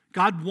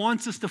 God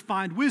wants us to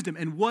find wisdom.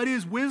 And what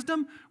is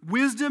wisdom?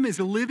 Wisdom is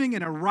living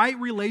in a right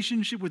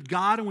relationship with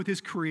God and with his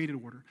created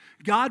order.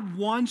 God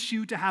wants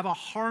you to have a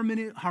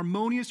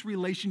harmonious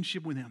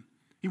relationship with him.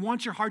 He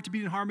wants your heart to be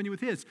in harmony with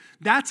his.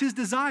 That's his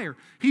desire.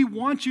 He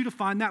wants you to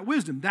find that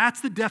wisdom.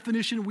 That's the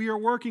definition we are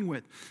working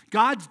with.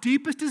 God's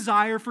deepest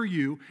desire for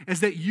you is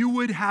that you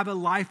would have a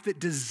life that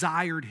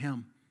desired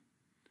him,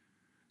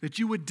 that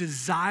you would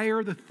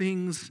desire the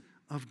things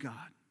of God.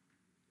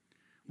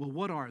 Well,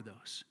 what are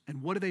those?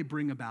 And what do they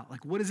bring about?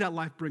 Like, what does that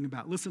life bring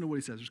about? Listen to what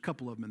he says. There's a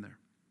couple of them in there.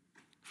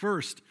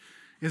 First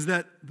is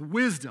that the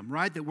wisdom,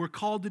 right, that we're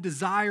called to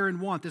desire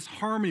and want, this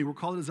harmony we're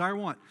called to desire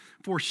and want.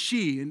 For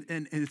she,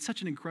 and it's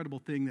such an incredible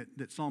thing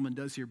that Solomon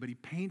does here, but he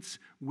paints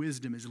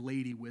wisdom as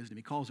Lady Wisdom.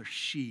 He calls her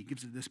she,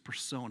 gives it this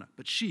persona.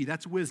 But she,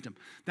 that's wisdom.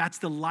 That's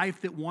the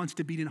life that wants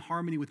to be in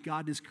harmony with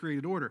God and his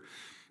created order.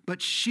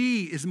 But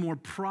she is more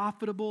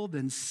profitable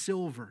than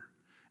silver,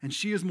 and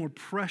she is more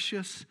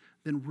precious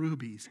than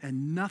rubies,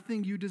 and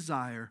nothing you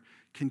desire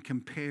can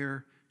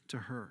compare to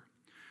her.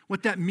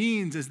 What that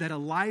means is that a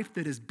life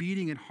that is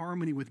beating in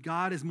harmony with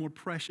God is more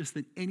precious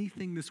than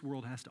anything this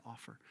world has to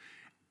offer.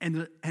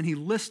 And he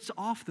lists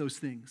off those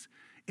things.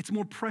 It's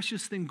more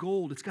precious than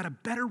gold. It's got a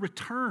better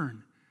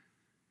return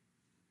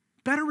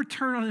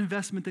on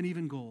investment than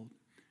even gold.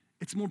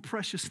 It's more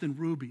precious than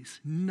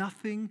rubies.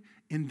 Nothing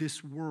in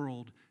this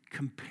world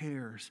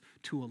compares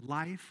to a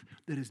life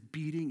that is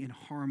beating in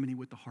harmony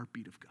with the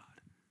heartbeat of God.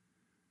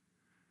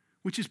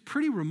 Which is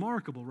pretty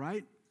remarkable,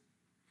 right?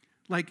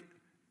 Like,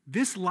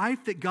 this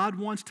life that God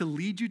wants to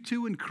lead you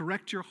to and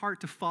correct your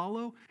heart to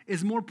follow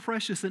is more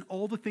precious than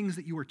all the things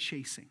that you are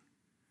chasing.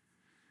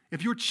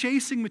 If you're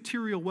chasing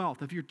material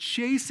wealth, if you're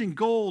chasing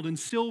gold and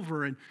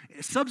silver, and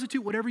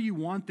substitute whatever you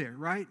want there,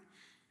 right?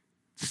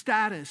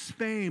 Status,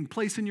 fame,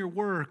 place in your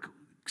work,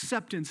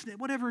 acceptance,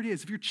 whatever it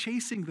is, if you're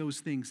chasing those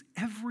things,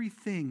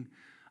 everything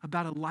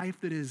about a life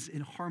that is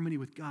in harmony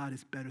with God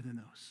is better than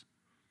those.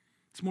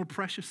 It's more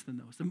precious than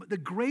those. The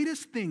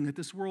greatest thing that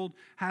this world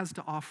has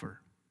to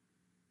offer,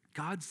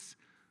 God's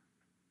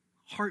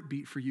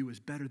heartbeat for you is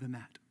better than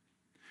that.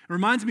 It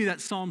reminds me of that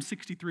Psalm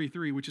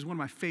 63:3, which is one of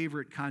my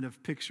favorite kind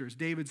of pictures.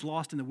 David's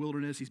lost in the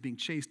wilderness. He's being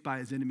chased by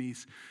his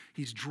enemies.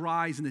 He's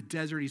dry. He's in the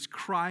desert. He's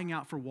crying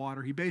out for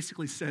water. He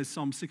basically says,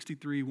 Psalm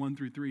 63,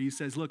 1-3, he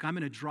says, look, I'm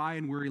in a dry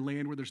and weary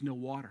land where there's no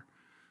water.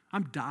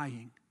 I'm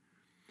dying.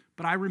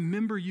 But I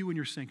remember you in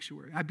your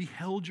sanctuary. I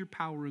beheld your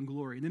power and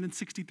glory. And then in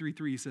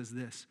 63:3, he says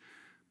this,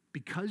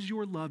 because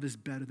your love is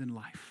better than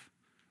life,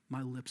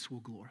 my lips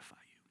will glorify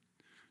you.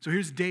 So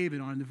here's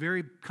David on the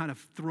very kind of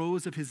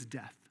throes of his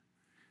death.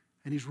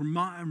 And he's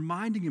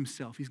reminding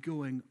himself, he's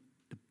going,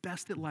 the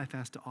best that life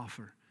has to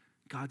offer,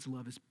 God's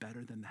love is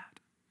better than that.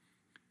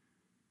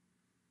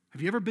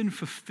 Have you ever been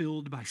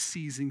fulfilled by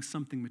seizing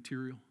something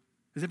material?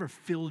 Has it ever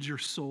filled your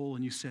soul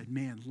and you said,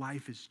 man,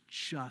 life is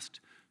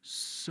just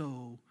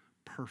so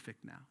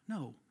perfect now?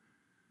 No,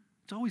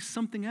 it's always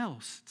something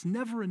else. It's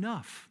never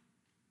enough.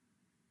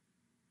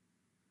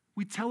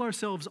 We tell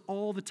ourselves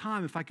all the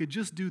time, if I could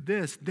just do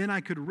this, then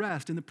I could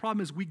rest. And the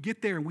problem is we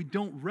get there and we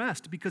don't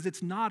rest because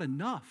it's not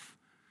enough.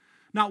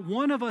 Not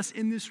one of us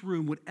in this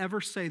room would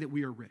ever say that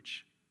we are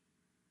rich.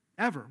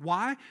 Ever.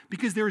 Why?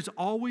 Because there is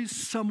always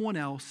someone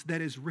else that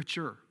is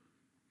richer.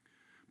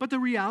 But the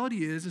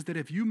reality is that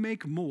if you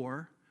make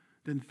more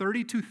than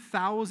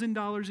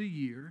 $32,000 a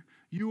year,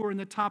 you are in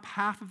the top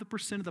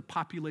 0.5% of the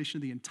population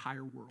of the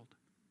entire world.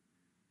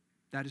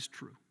 That is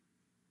true.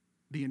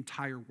 The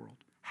entire world.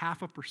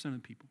 0.5%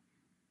 of people.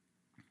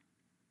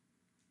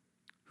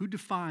 Who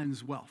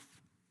defines wealth?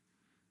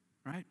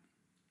 Right?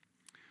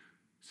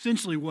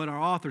 Essentially, what our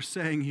author's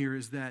saying here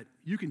is that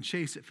you can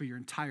chase it for your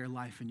entire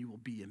life and you will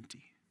be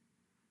empty.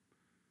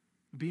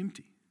 Be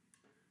empty.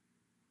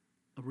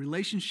 A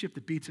relationship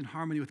that beats in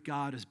harmony with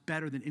God is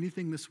better than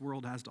anything this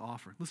world has to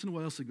offer. Listen to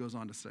what else he goes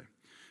on to say.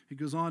 He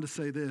goes on to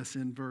say this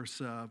in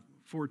verse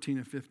 14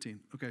 and 15.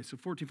 Okay, so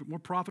 14, more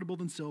profitable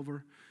than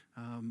silver,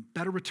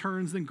 better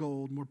returns than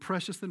gold, more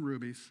precious than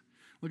rubies.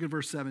 Look at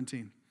verse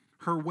 17.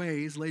 Her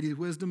ways, Lady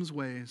Wisdom's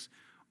ways,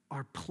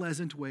 are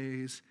pleasant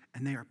ways,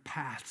 and they are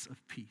paths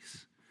of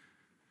peace.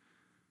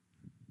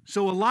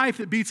 So a life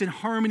that beats in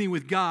harmony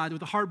with God,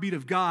 with the heartbeat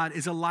of God,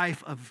 is a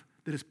life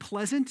that is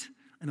pleasant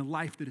and a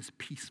life that is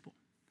peaceful.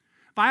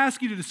 If I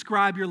ask you to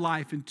describe your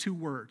life in 2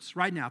 words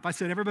right now, if I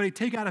said, everybody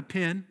take out a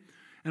pen,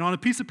 and on a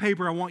piece of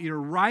paper, I want you to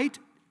write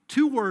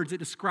 2 words that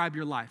describe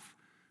your life.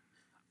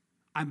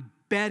 I'm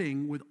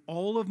betting with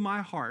all of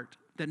my heart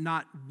that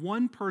not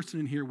one person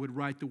in here would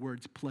write the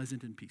words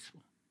pleasant and peaceful.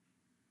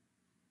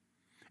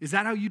 Is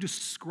that how you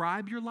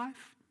describe your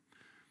life?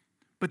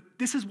 But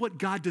this is what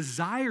God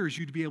desires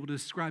you to be able to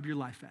describe your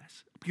life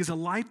as. Because a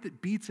life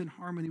that beats in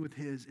harmony with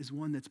his is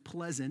one that's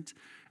pleasant.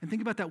 And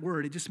think about that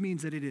word. It just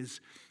means that it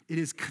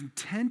is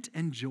content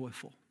and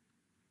joyful.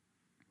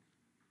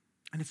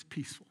 And it's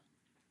peaceful.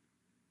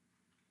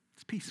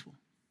 It's peaceful.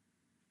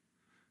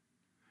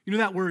 You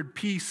know that word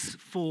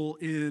peaceful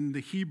in the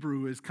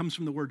Hebrew comes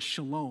from the word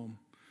shalom.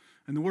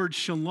 And the word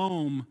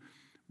shalom,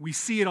 we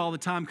see it all the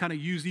time kind of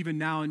used even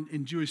now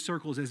in Jewish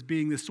circles as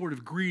being this sort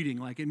of greeting,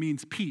 like it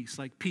means peace,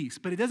 like peace.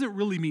 But it doesn't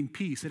really mean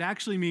peace. It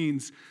actually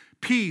means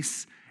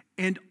peace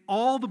and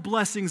all the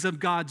blessings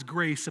of God's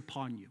grace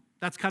upon you.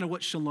 That's kind of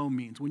what shalom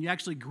means. When you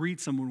actually greet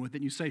someone with it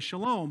and you say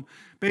shalom,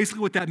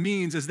 basically what that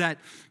means is that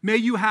may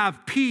you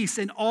have peace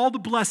and all the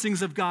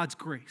blessings of God's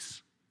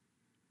grace.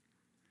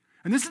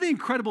 And this is the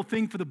incredible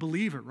thing for the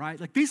believer,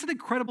 right? Like these are the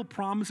incredible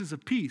promises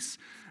of peace.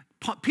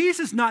 Peace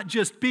is not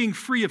just being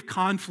free of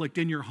conflict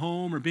in your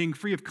home or being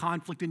free of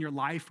conflict in your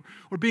life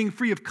or being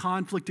free of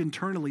conflict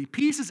internally.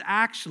 Peace is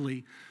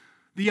actually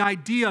the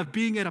idea of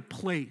being at a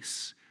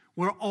place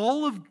where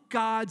all of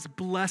God's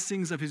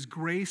blessings of his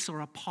grace are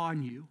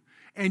upon you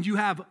and you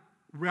have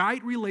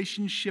right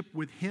relationship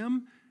with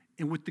him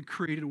and with the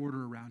created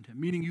order around him,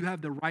 meaning you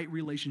have the right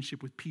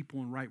relationship with people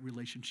and right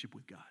relationship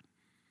with God.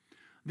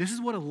 This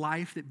is what a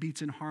life that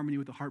beats in harmony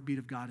with the heartbeat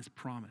of God is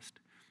promised.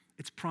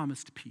 It's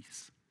promised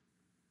peace.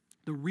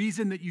 The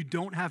reason that you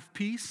don't have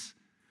peace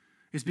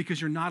is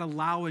because you're not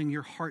allowing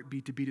your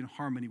heartbeat to beat in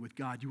harmony with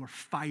God. You are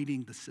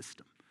fighting the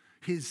system,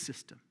 his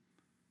system.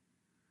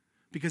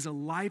 Because a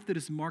life that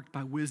is marked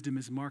by wisdom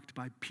is marked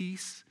by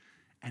peace,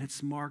 and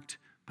it's marked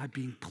by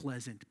being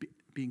pleasant,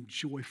 being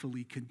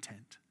joyfully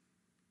content.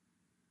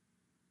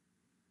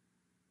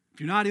 If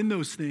you're not in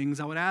those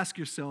things, I would ask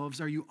yourself,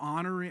 are you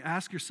honoring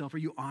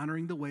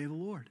the way of the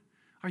Lord?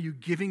 Are you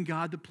giving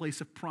God the place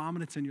of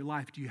prominence in your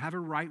life? Do you have a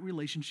right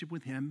relationship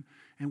with him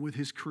and with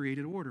his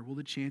created order? Well,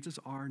 the chances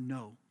are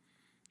no,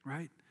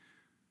 right?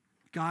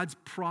 God's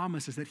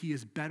promise is that he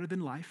is better than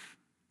life,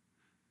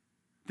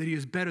 that he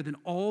is better than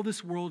all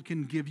this world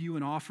can give you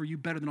and offer you,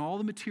 better than all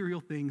the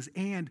material things,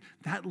 and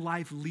that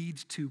life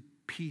leads to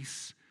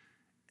peace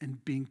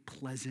and being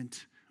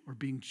pleasant or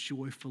being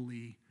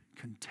joyfully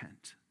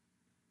content.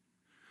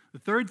 The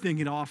third thing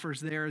it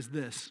offers there is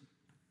this.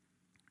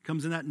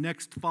 Comes in that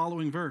next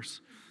following verse.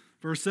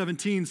 Verse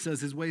 17 says,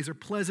 his ways are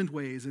pleasant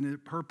ways, and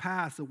her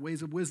paths, the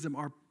ways of wisdom,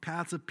 are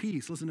paths of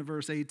peace. Listen to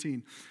verse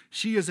 18.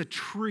 She is a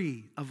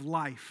tree of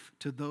life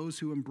to those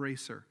who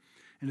embrace her,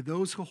 and to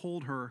those who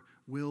hold her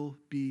will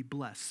be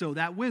blessed. So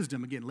that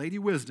wisdom, again, Lady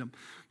Wisdom,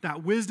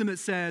 that wisdom that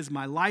says,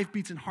 my life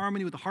beats in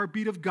harmony with the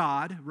heartbeat of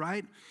God,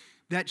 right?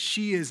 That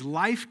she is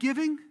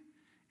life-giving,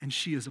 and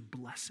she is a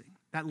blessing.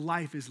 That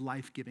life is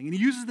life-giving. And he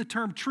uses the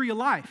term tree of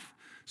life.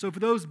 So for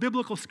those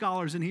biblical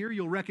scholars in here,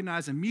 you'll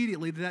recognize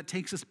immediately that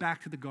takes us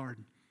back to the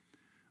garden,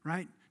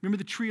 right? Remember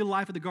the tree of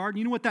life of the garden?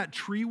 You know what that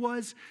tree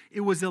was?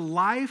 It was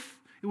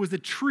a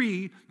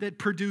tree that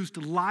produced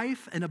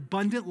life, an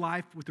abundant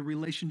life with a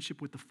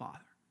relationship with the Father.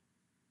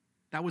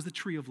 That was the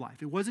tree of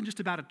life. It wasn't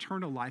just about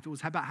eternal life. It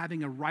was about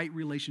having a right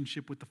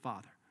relationship with the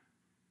Father.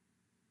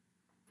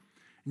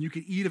 And you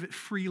could eat of it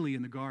freely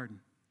in the garden.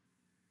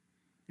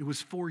 It was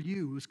for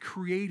you. It was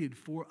created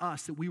for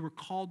us, that we were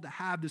called to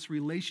have this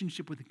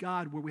relationship with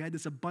God where we had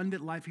this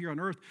abundant life here on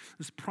earth,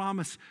 this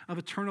promise of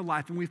eternal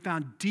life, and we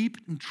found deep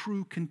and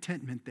true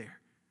contentment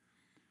there.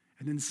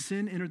 And then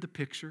sin entered the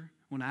picture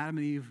when Adam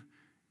and Eve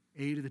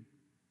ate of the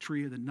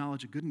tree of the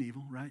knowledge of good and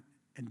evil, right?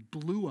 And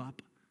blew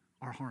up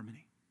our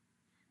harmony.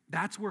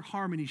 That's where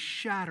harmony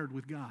shattered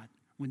with God,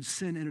 when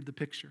sin entered the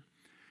picture.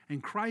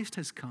 And Christ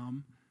has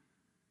come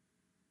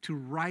to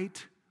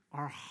right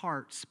our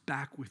hearts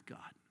back with God,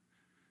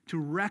 to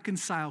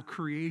reconcile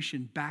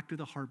creation back to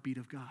the heartbeat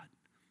of God.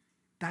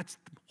 That's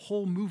the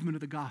whole movement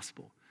of the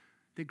gospel,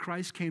 that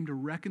Christ came to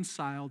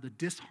reconcile the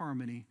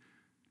disharmony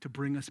to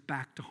bring us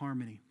back to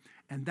harmony.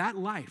 And that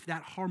life,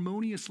 that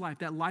harmonious life,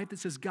 that life that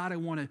says, God, I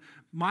want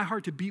my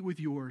heart to beat with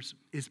yours,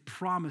 is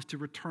promised to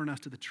return us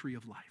to the tree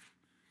of life.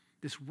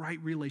 This right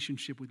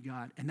relationship with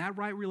God. And that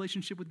right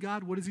relationship with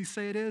God, what does he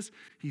say it is?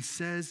 He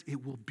says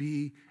it will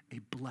be a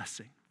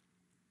blessing.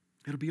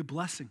 It'll be a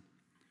blessing.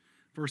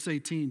 Verse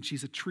 18,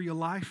 she's a tree of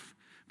life,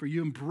 for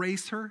you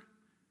embrace her,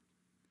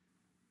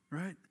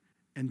 right?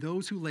 And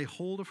those who lay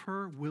hold of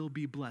her will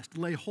be blessed.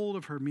 Lay hold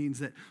of her means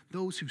that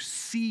those who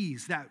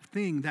seize that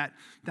thing, that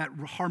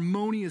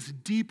harmonious,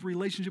 deep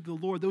relationship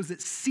with the Lord, those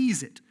that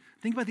seize it.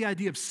 Think about the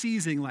idea of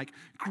seizing, like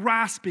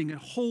grasping and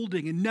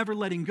holding and never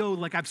letting go.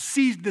 Like, I've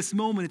seized this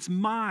moment, it's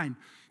mine.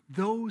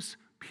 Those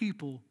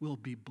people will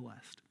be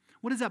blessed.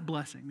 What does that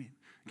blessing mean?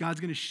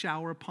 God's going to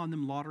shower upon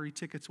them lottery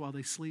tickets while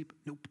they sleep?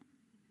 Nope.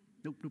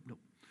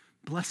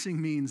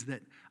 Blessing means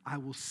that I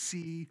will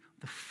see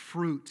the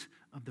fruit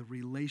of the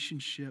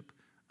relationship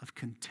of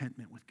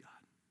contentment with God.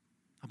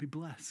 I'll be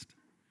blessed.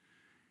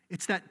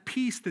 It's that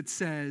peace that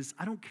says,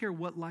 I don't care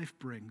what life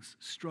brings,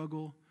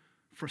 struggle,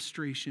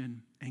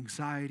 frustration,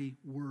 anxiety,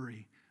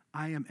 worry.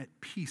 I am at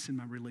peace in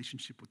my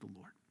relationship with the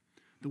Lord.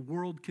 The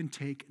world can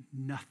take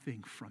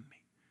nothing from me,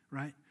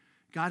 right?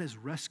 God has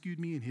rescued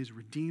me and has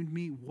redeemed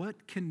me.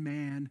 What can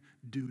man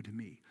do to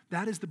me?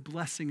 That is the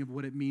blessing of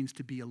what it means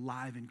to be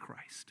alive in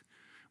Christ.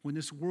 When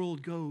this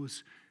world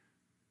goes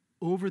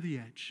over the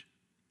edge,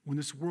 when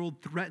this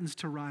world threatens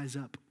to rise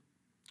up,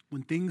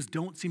 When things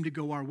don't seem to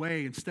go our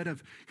way, instead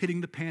of hitting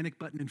the panic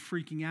button and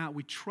freaking out,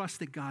 we trust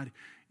that God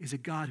is a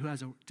God who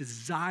has a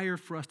desire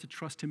for us to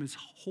trust him as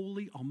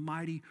holy,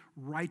 almighty,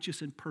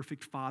 righteous, and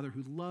perfect Father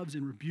who loves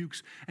and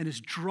rebukes and is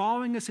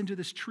drawing us into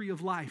this tree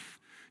of life,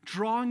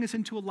 drawing us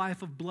into a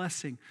life of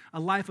blessing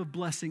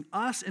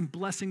us and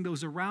blessing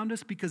those around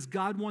us because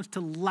God wants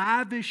to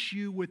lavish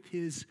you with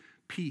his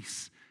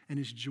peace and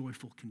his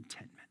joyful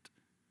contentment.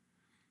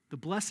 The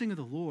blessing of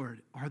the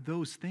Lord are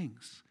those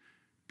things.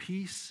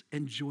 Peace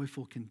and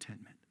joyful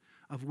contentment,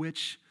 of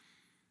which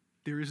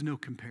there is no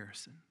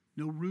comparison.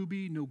 No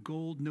ruby, no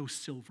gold, no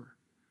silver.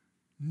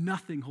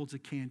 Nothing holds a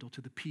candle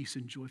to the peace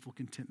and joyful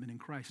contentment in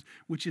Christ,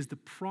 which is the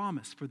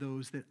promise for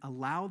those that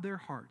allow their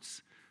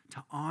hearts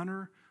to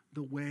honor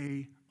the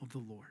way of the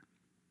Lord.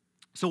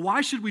 So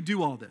why should we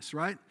do all this,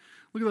 right?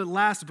 Look at the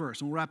last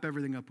verse, and we'll wrap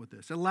everything up with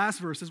this. The last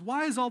verse is,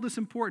 why is all this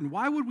important?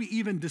 Why would we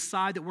even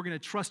decide that we're going to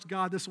trust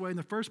God this way in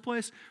the first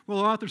place? Well,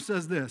 the author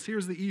says this.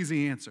 Here's the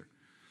easy answer.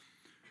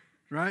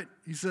 Right?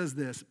 He says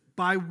this,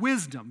 by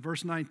wisdom,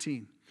 verse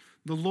 19,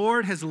 the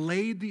Lord has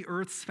laid the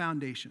earth's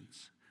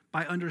foundations.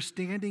 By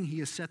understanding, he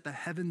has set the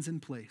heavens in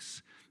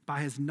place.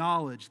 By his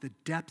knowledge, the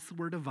depths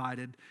were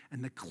divided,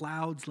 and the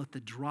clouds let the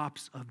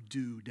drops of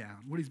dew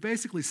down. What he's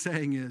basically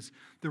saying is,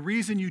 the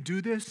reason you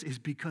do this is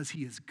because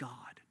he is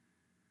God.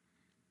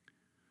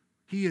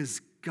 He is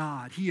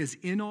God. He is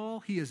in all,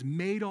 he has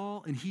made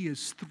all, and he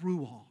is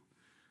through all.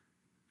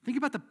 Think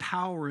about the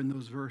power in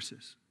those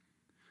verses.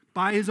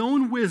 By his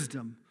own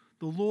wisdom,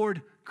 the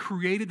Lord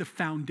created the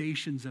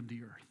foundations of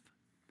the earth.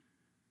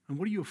 And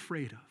what are you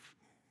afraid of?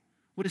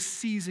 What is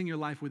seizing your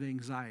life with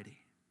anxiety?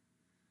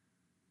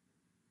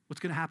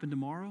 What's going to happen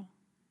tomorrow?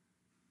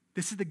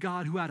 This is the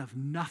God who out of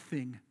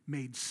nothing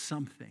made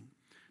something,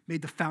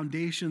 made the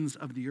foundations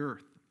of the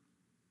earth.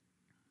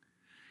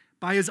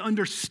 By his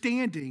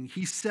understanding,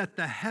 he set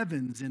the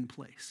heavens in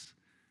place.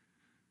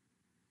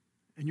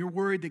 And you're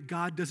worried that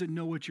God doesn't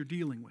know what you're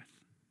dealing with.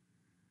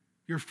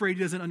 You're afraid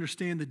he doesn't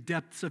understand the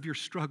depths of your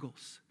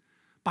struggles.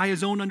 By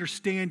his own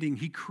understanding,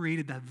 he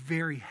created the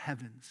very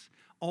heavens,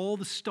 all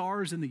the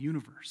stars in the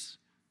universe.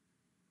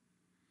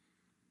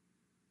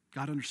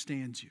 God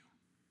understands you.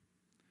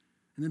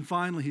 And then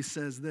finally, he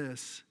says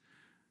this,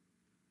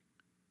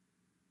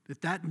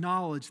 that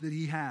knowledge that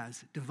he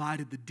has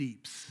divided the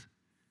deeps,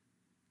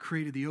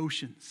 created the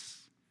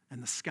oceans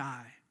and the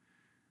sky,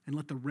 and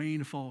let the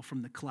rain fall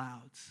from the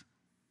clouds.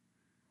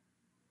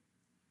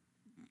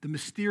 The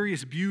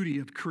mysterious beauty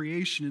of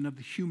creation and of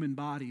the human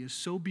body is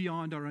so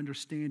beyond our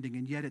understanding,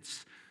 and yet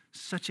it's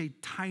such a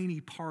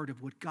tiny part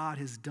of what God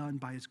has done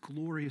by his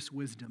glorious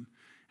wisdom,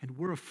 and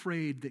we're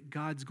afraid that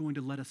God's going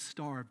to let us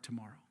starve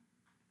tomorrow.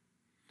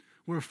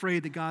 We're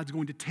afraid that God's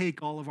going to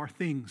take all of our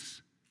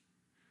things.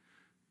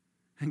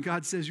 And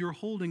God says, you're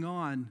holding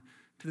on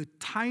to the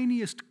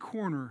tiniest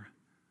corner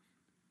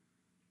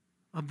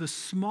of the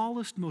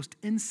smallest, most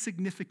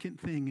insignificant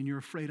thing, and you're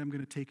afraid I'm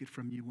going to take it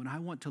from you when I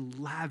want to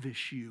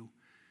lavish you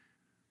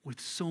with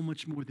so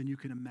much more than you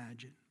can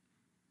imagine.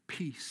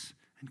 Peace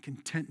and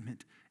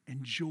contentment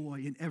and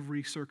joy in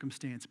every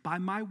circumstance. By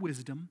my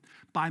wisdom,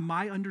 by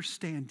my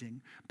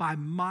understanding, by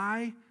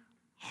my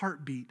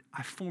heartbeat,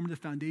 I formed the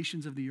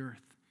foundations of the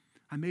earth.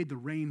 I made the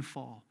rain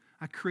fall.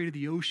 I created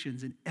the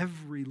oceans and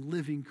every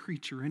living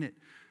creature in it.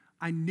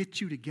 I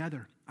knit you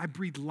together. I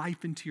breathe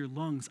life into your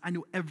lungs. I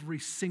know every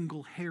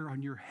single hair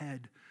on your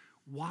head.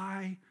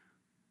 Why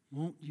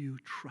won't you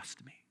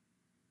trust me?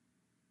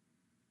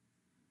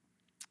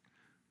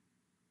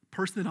 A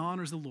person that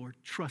honors the Lord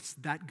trusts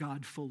that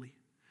God fully.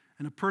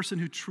 And a person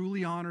who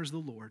truly honors the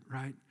Lord,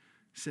 right,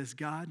 says,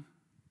 God,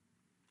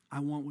 I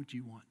want what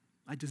you want.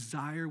 I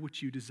desire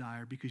what you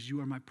desire because you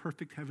are my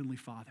perfect heavenly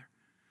Father.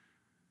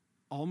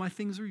 All my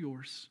things are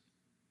yours.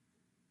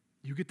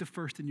 You get the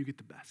first and you get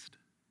the best.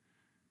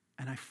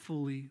 And I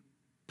fully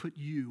put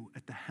you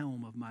at the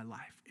helm of my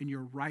life in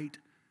your right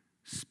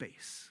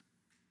space.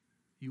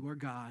 You are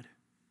God.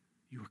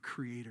 You are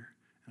creator.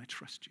 And I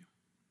trust you.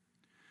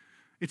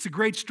 It's a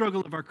great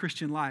struggle of our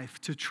Christian life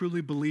to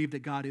truly believe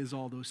that God is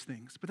all those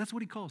things. But that's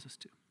what he calls us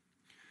to.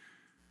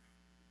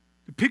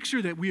 The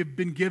picture that we have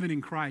been given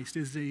in Christ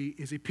is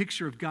a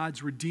picture of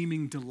God's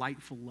redeeming,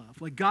 delightful love.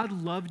 Like God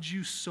loved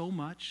you so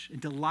much and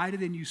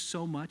delighted in you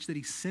so much that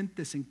he sent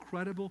this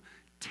incredible,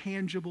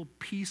 tangible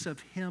piece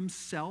of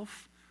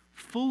himself,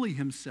 fully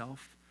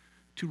himself,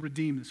 to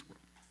redeem this world.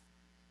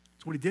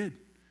 That's what he did.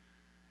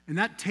 And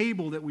that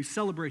table that we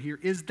celebrate here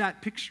is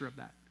that picture of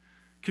that.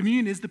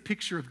 Communion is the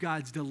picture of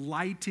God's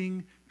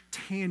delighting,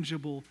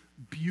 tangible,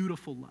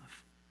 beautiful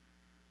love.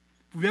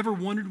 If we've ever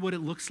wondered what it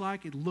looks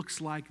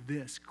like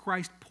this.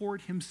 Christ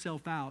poured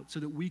himself out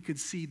so that we could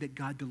see that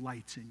God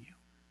delights in you.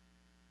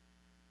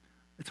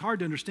 It's hard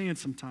to understand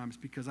sometimes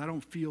because I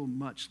don't feel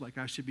much like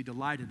I should be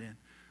delighted in.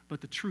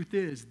 But the truth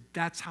is,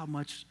 that's how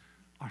much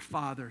our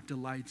Father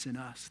delights in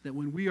us. That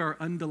when we are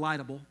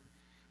undelightable,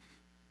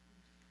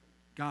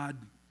 God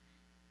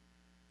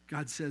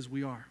says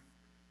we are.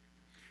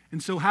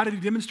 And so how did he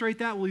demonstrate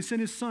that? Well, he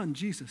sent his son,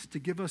 Jesus, to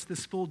give us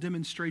this full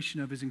demonstration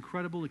of his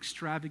incredible,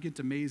 extravagant,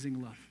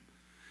 amazing love.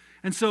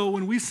 And so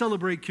when we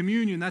celebrate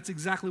communion, that's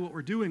exactly what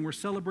we're doing. We're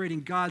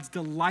celebrating God's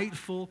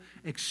delightful,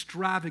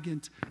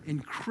 extravagant,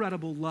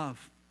 incredible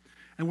love.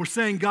 And we're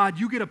saying, God,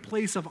 you get a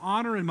place of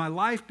honor in my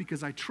life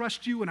because I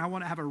trust you and I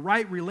want to have a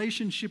right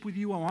relationship with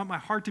you. I want my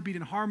heart to beat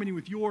in harmony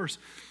with yours.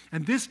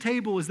 And this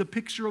table is the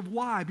picture of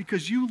why.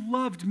 Because you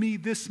loved me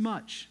this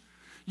much.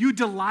 You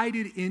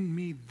delighted in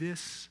me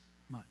this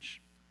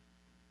much.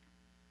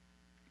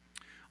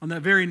 On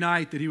that very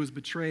night that he was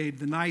betrayed,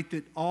 the night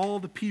that all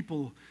the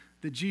people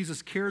that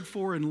Jesus cared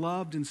for and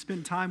loved and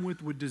spent time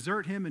with would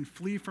desert him and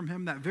flee from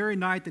him, that very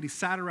night that he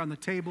sat around the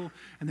table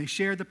and they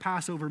shared the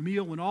Passover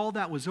meal, when all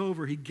that was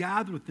over, he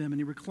gathered with them and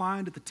he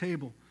reclined at the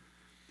table.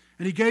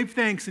 And he gave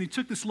thanks and he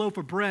took this loaf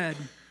of bread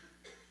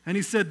and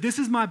he said, "This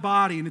is my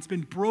body and it's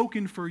been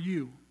broken for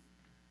you.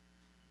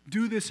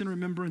 Do this in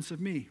remembrance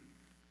of me."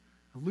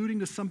 Alluding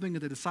to something that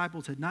the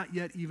disciples had not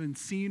yet even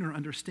seen or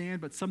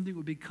understand, but something that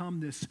would become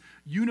this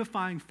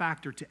unifying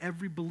factor to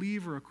every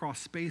believer across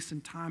space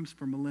and times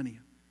for millennia.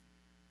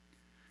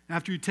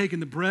 After he'd taken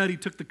the bread, he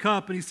took the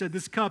cup and he said,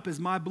 "This cup is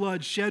my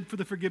blood shed for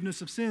the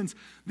forgiveness of sins.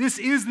 This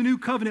is the new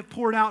covenant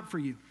poured out for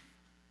you.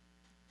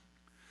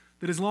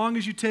 That as long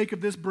as you take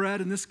of this bread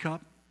and this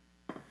cup,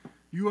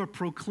 you are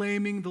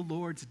proclaiming the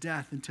Lord's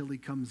death until he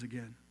comes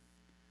again."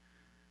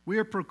 We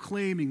are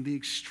proclaiming the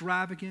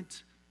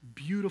extravagant,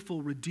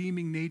 beautiful,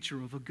 redeeming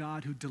nature of a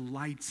God who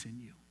delights in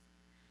you.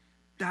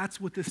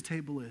 That's what this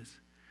table is.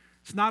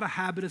 It's not a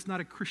habit, it's not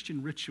a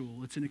Christian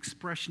ritual. It's an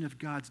expression of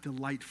God's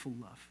delightful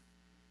love.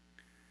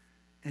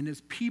 And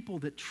as people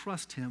that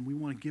trust him, we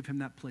want to give him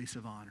that place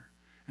of honor.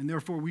 And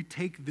therefore, we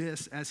take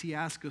this, as he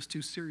asks us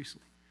to,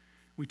 seriously.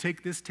 We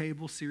take this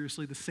table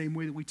seriously the same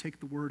way that we take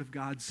the word of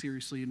God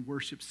seriously and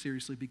worship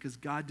seriously, because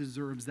God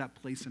deserves that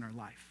place in our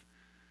life,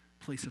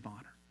 place of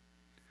honor.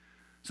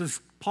 So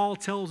as Paul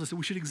tells us that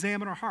we should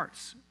examine our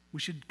hearts. We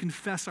should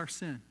confess our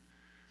sin.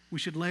 We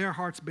should lay our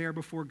hearts bare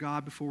before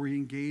God before we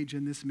engage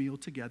in this meal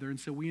together. And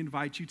so we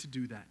invite you to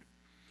do that.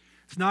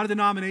 It's not a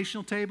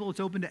denominational table. It's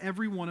open to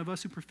every one of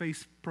us who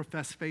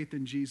profess faith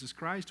in Jesus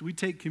Christ. We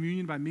take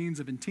communion by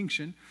means of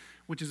intinction,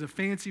 which is a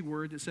fancy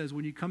word that says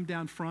when you come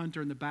down front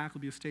or in the back,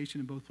 there'll be a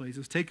station in both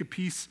places. Take a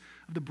piece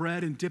of the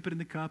bread and dip it in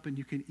the cup, and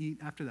you can eat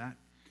after that.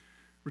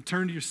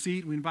 Return to your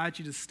seat. We invite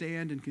you to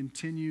stand and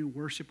continue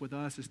worship with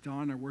us as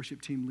Don and our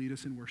worship team lead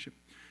us in worship.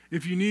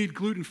 If you need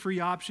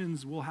gluten-free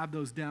options, we'll have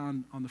those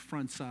down on the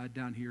front side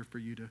down here for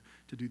you to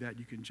do that.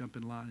 You can jump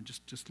in line and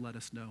just let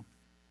us know.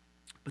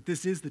 But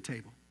this is the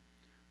table.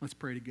 Let's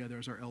pray together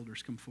as our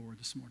elders come forward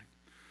this morning.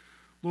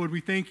 Lord,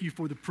 we thank you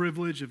for the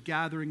privilege of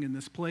gathering in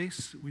this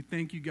place. We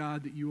thank you,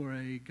 God, that you are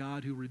a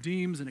God who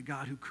redeems and a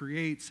God who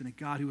creates and a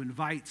God who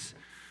invites,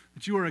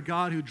 that you are a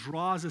God who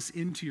draws us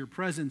into your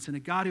presence and a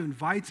God who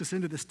invites us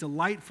into this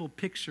delightful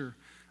picture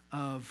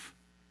of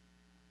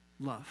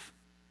love.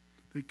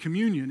 The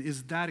communion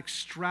is that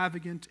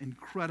extravagant,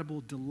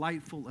 incredible,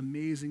 delightful,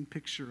 amazing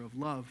picture of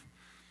love.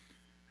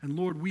 And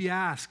Lord, we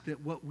ask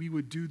that what we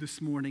would do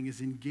this morning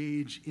is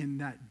engage in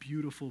that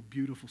beautiful,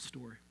 beautiful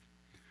story.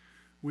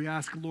 We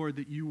ask, Lord,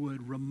 that you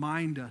would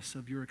remind us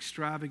of your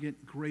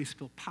extravagant,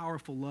 graceful,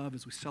 powerful love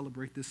as we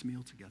celebrate this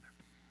meal together.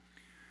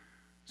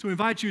 So we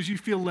invite you, as you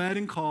feel led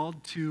and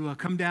called, to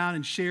come down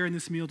and share in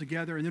this meal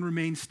together and then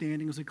remain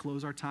standing as we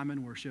close our time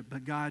in worship.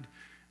 But God,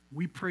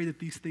 we pray that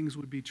these things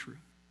would be true,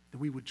 that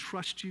we would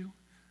trust you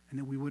and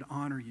that we would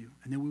honor you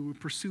and that we would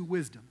pursue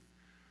wisdom,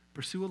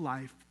 pursue a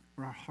life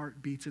where our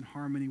heart beats in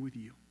harmony with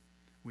you.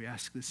 We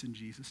ask this in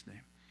Jesus'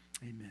 name.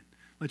 Amen.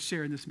 Let's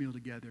share in this meal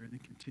together and then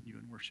continue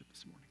in worship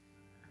this morning.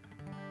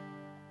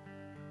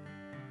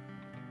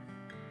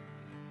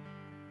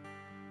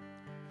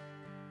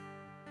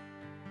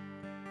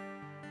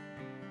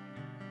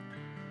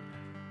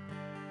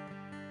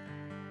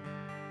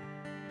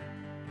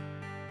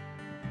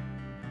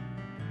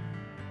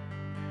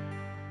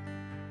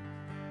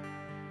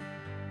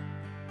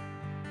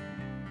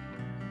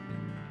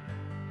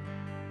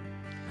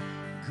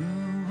 Go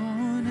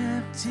on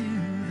up to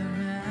the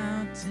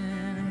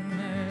mountain of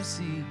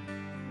mercy,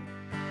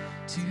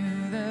 to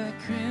the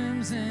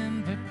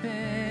crimson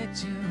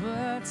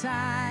perpetual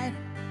tide.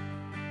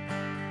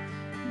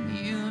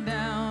 Kneel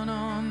down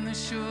on the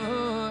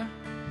shore,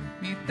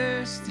 be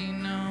thirsty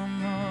no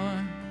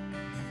more.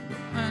 Go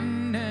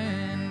under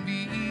and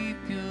be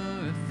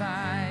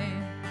purified.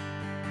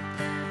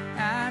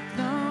 At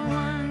the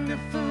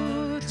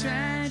wonderful,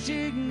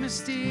 tragic,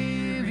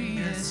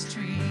 mysterious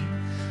tree,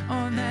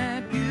 on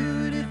that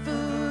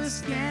beautiful,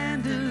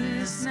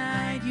 scandalous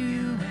night,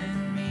 you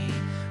and me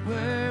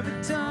were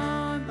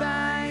atoned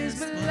by his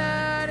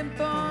blood and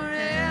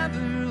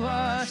forever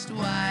washed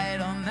white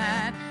on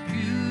that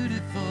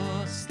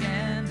beautiful,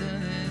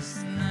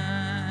 scandalous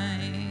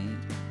night.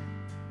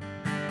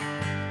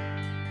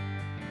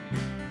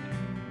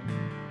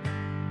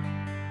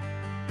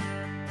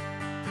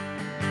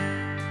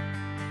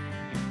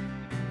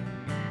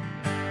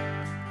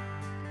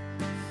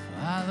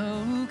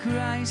 Follow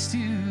Christ to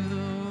the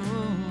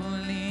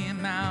holy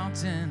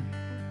mountain,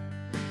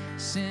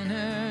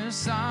 sinners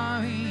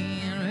sorry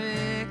and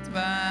wrecked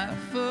by a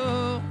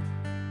foe.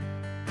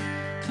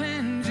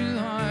 cleanse your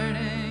heart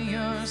and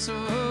your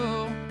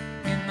soul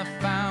in the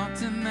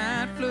fountain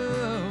that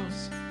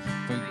flows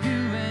for you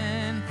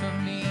and for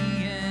me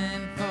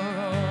and for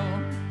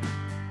all.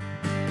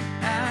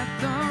 At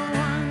the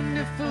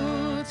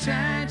wonderful,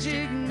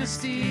 tragic,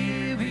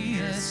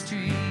 mysterious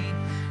tree,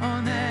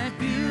 on that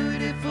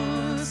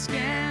beautiful,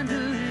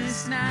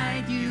 scandalous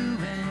night, you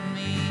and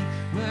me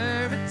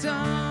were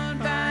atoned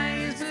by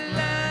his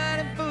blood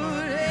and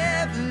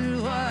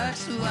forever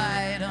washed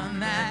white on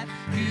that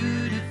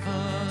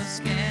beautiful,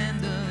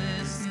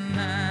 scandalous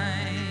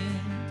night.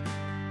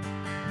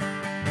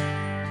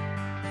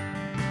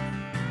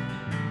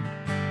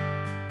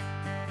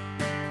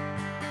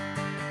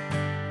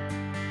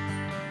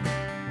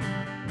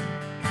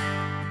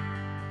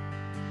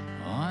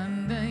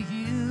 On the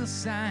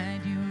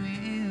hillside you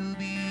will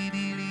be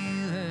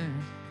delivered,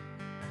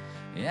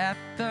 at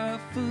the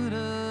foot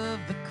of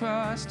the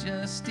cross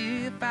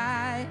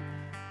justified,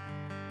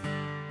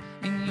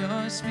 and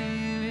your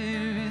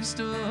spirit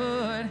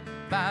restored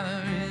by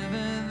the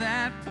river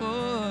that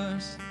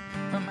pours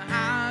from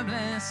our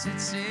blessed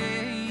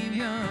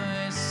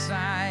Savior's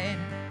side.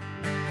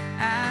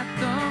 At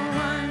the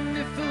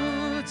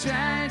wonderful,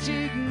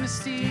 tragic,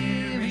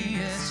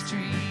 mysterious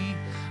tree,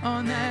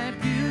 on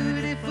that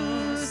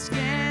beautiful,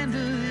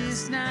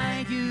 scandalous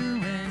night,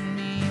 you and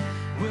me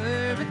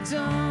were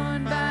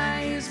atoned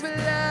by his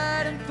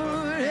blood and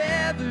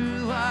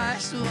forever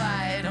washed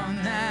white on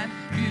that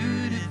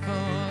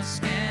beautiful,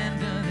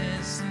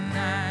 scandalous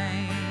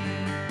night.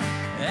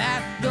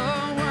 At the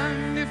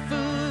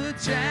wonderful,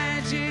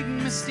 tragic,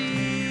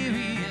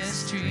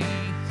 mysterious tree,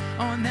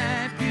 on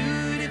that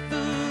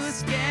beautiful,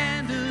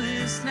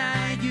 scandalous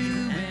night,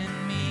 you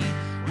and me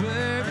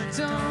were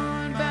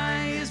atoned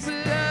by his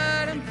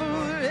blood and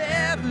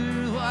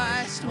forever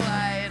washed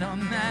white on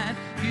that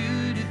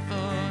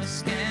beautiful,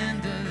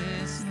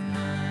 scandalous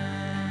night.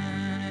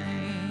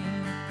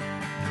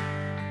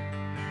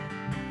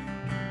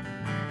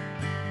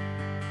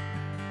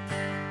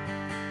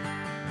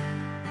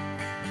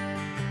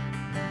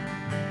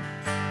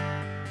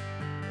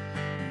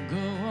 Go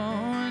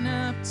on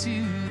up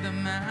to the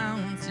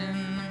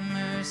mountain of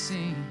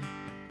mercy,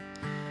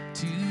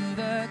 to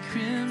the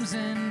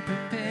crimson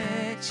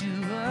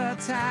perpetual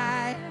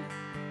tide.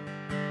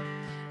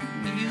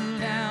 Kneel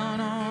down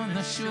on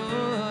the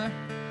shore,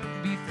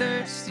 be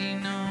thirsty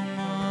no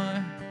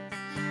more.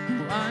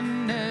 Go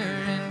under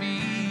and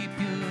be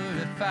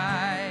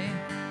purified.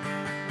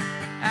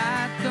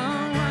 At the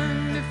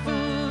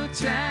wonderful,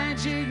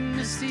 tragic,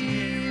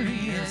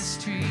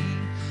 mysterious tree,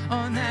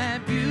 on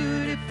that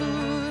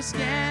beautiful,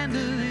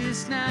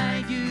 scandalous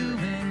night, you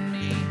and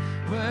me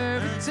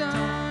were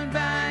atoned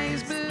by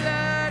his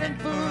blood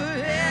and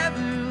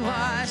forever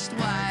washed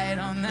white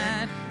on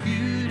that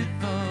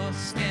beautiful,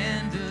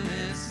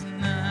 scandalous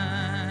night.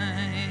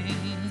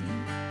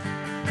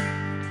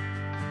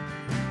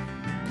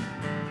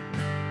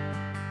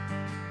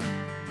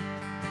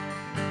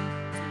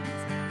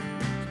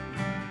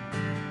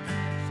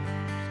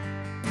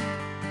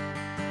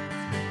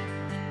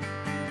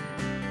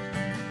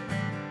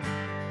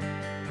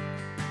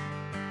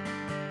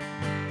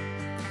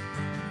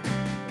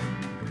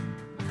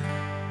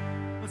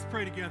 Let's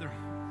pray together.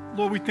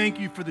 Lord, we thank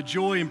you for the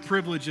joy and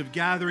privilege of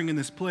gathering in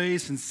this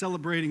place and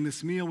celebrating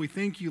this meal. We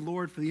thank you,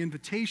 Lord, for the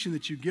invitation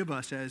that you give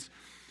us as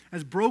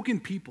broken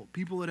people,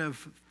 people that have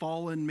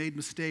fallen, made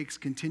mistakes,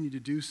 continue to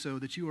do so,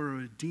 that you are a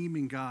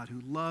redeeming God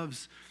who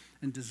loves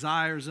and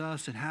desires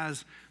us and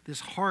has this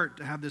heart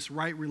to have this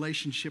right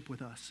relationship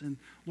with us. And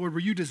Lord,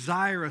 where you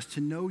desire us to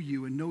know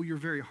you and know your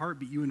very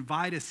heartbeat, you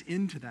invite us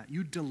into that.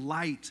 You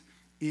delight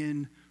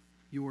in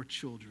your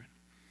children.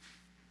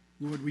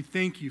 Lord, we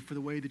thank you for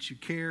the way that you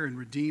care and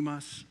redeem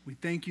us. We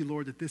thank you,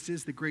 Lord, that this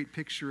is the great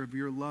picture of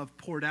your love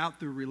poured out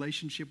through a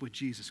relationship with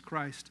Jesus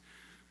Christ,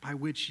 by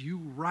which you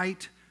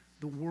right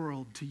the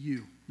world to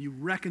you. You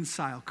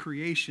reconcile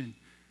creation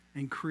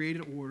and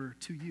created order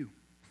to you.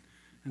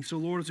 And so,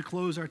 Lord, as we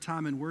close our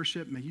time in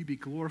worship, may you be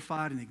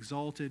glorified and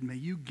exalted. May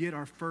you get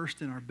our first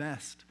and our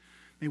best.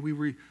 May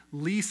we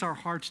release our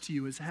hearts to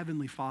you as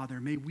Heavenly Father.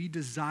 May we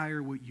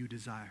desire what you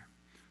desire,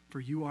 for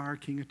you are our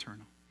King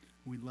eternal.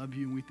 We love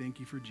you and we thank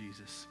you for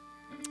Jesus.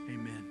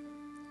 Amen.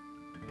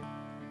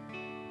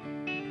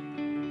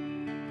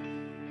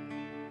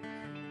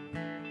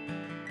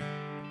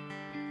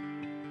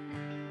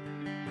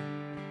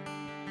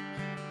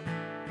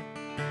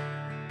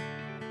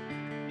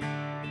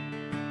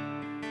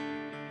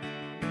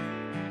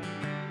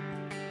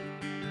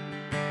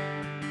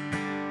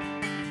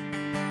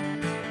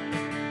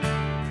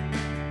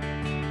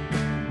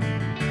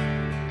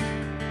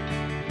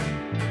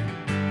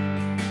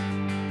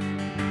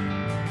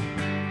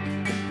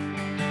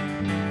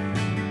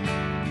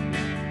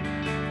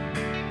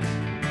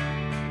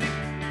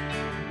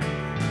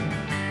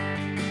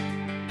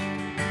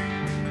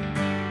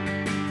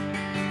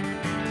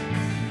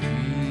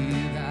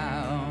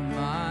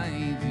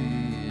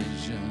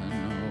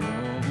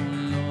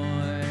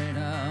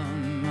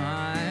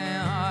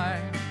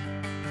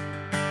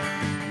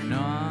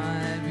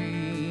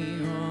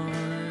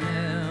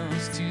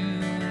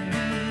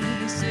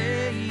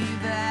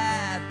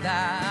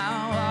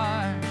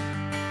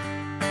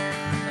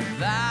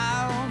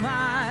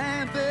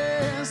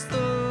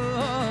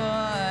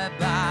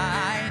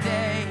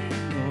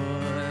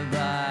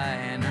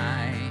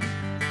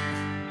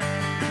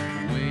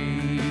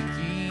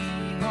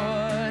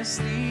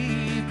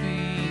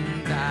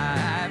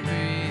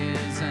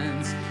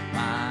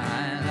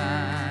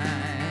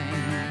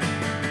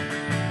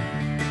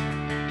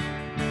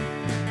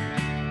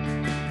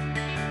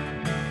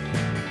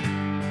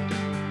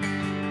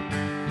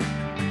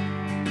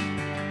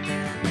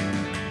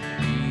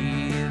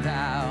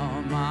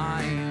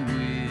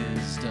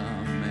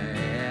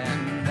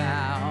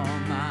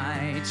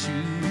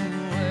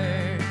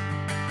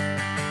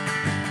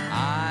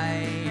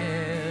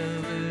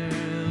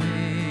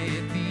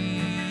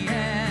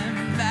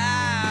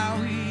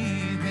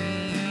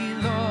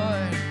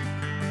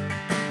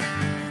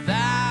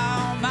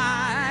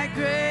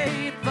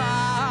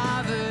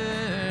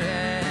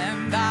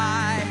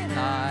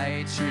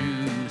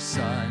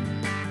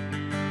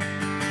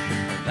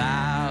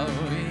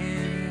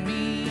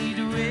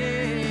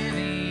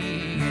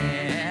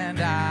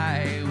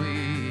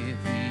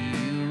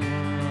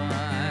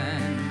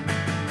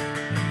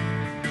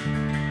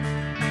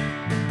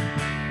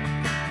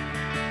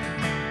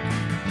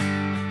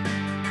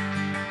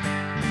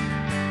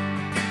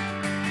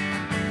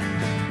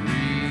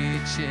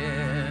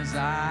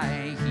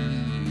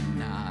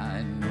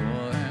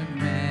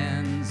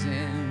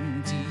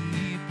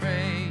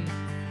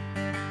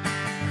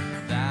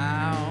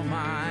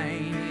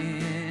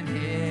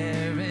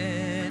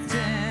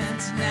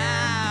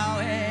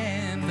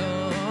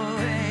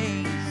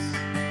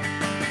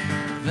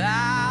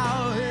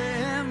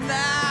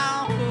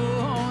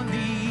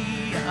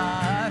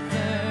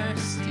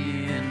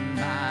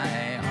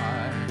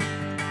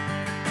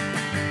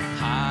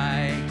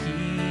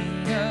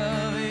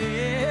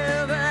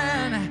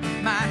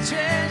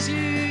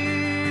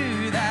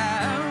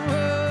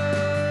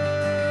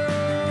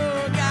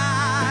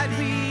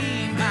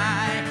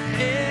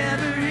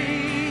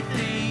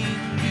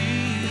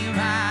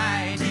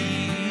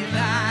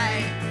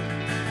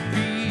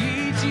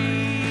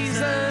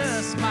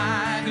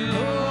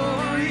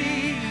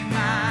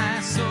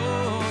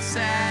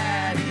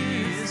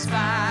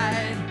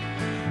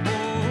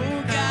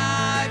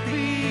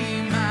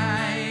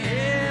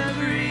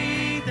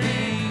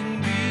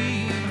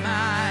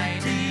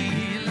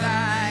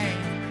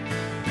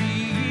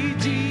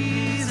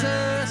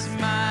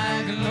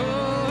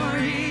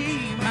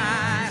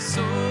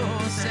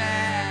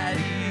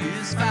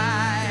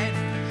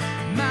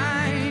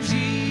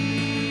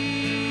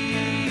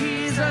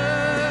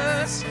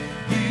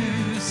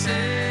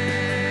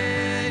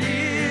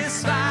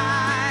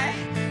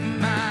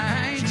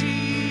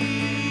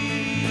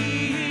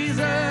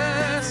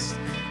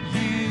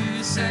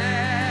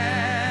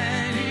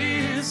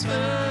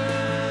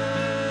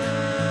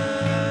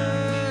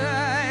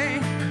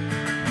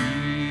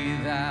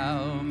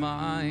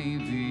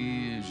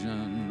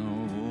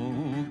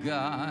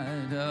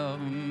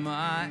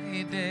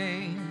 my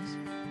days.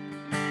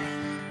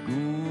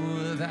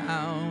 Go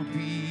thou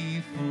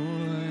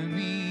before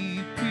me,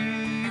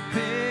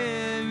 preparing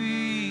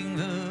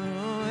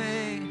the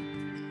way.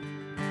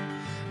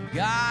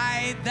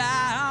 Guide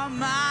thou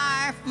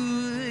my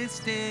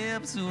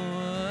footsteps,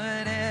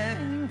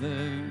 whatever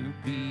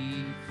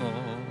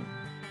befall.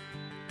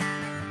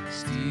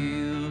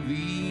 Still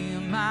be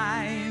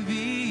my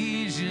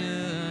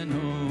vision, O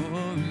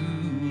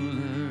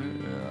ruler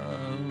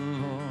of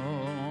all.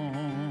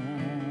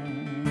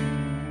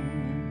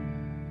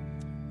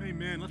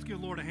 Amen. Let's give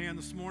the Lord a hand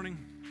this morning.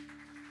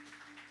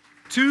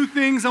 Two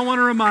things I want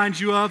to remind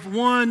you of.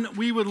 One,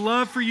 we would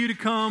love for you to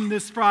come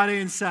this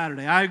Friday and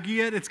Saturday. I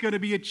get it's going to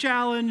be a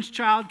challenge.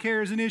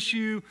 Childcare is an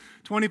issue.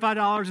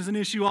 $25 is an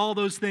issue, all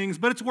those things,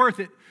 but it's worth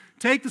it.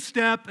 Take the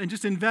step and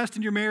just invest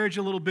in your marriage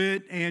a little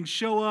bit and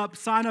show up,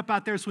 sign up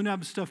out there so we don't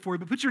have stuff for you,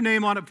 but put your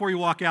name on it before you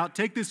walk out.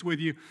 Take this with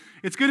you.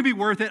 It's going to be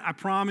worth it, I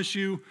promise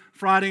you.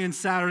 Friday and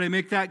Saturday,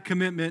 make that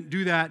commitment,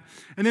 do that.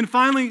 And then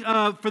finally,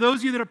 for those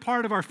of you that are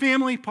part of our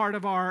family, part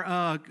of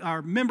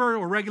our member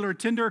or regular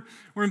attender,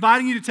 we're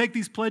inviting you to take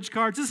these pledge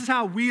cards. This is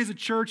how we as a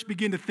church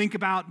begin to think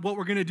about what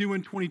we're going to do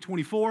in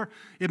 2024.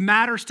 It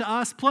matters to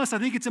us. Plus, I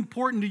think it's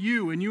important to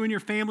you and your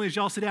family as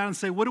y'all sit down and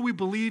say, what do we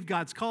believe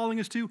God's calling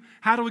us to?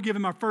 How do we give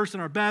him our first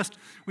and our best?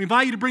 We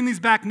invite you to bring these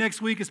back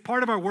next week. As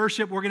part of our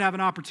worship, we're going to have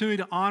an opportunity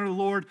to honor the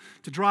Lord,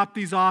 to drop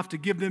these off, to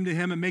give them to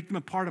him and make them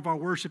a part of our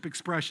worship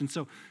expression.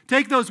 So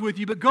take those with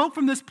you, but go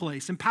from this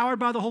place, empowered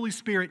by the Holy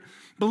Spirit,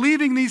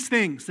 believing these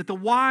things, that the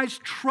wise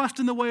trust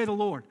in the way of the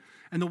Lord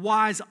and the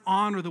wise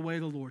honor the way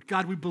of the Lord.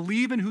 God, we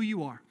believe in who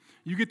you are.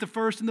 You get the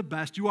first and the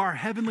best. You are our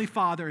heavenly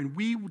Father, and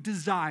we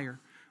desire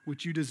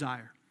what you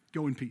desire.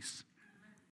 Go in peace.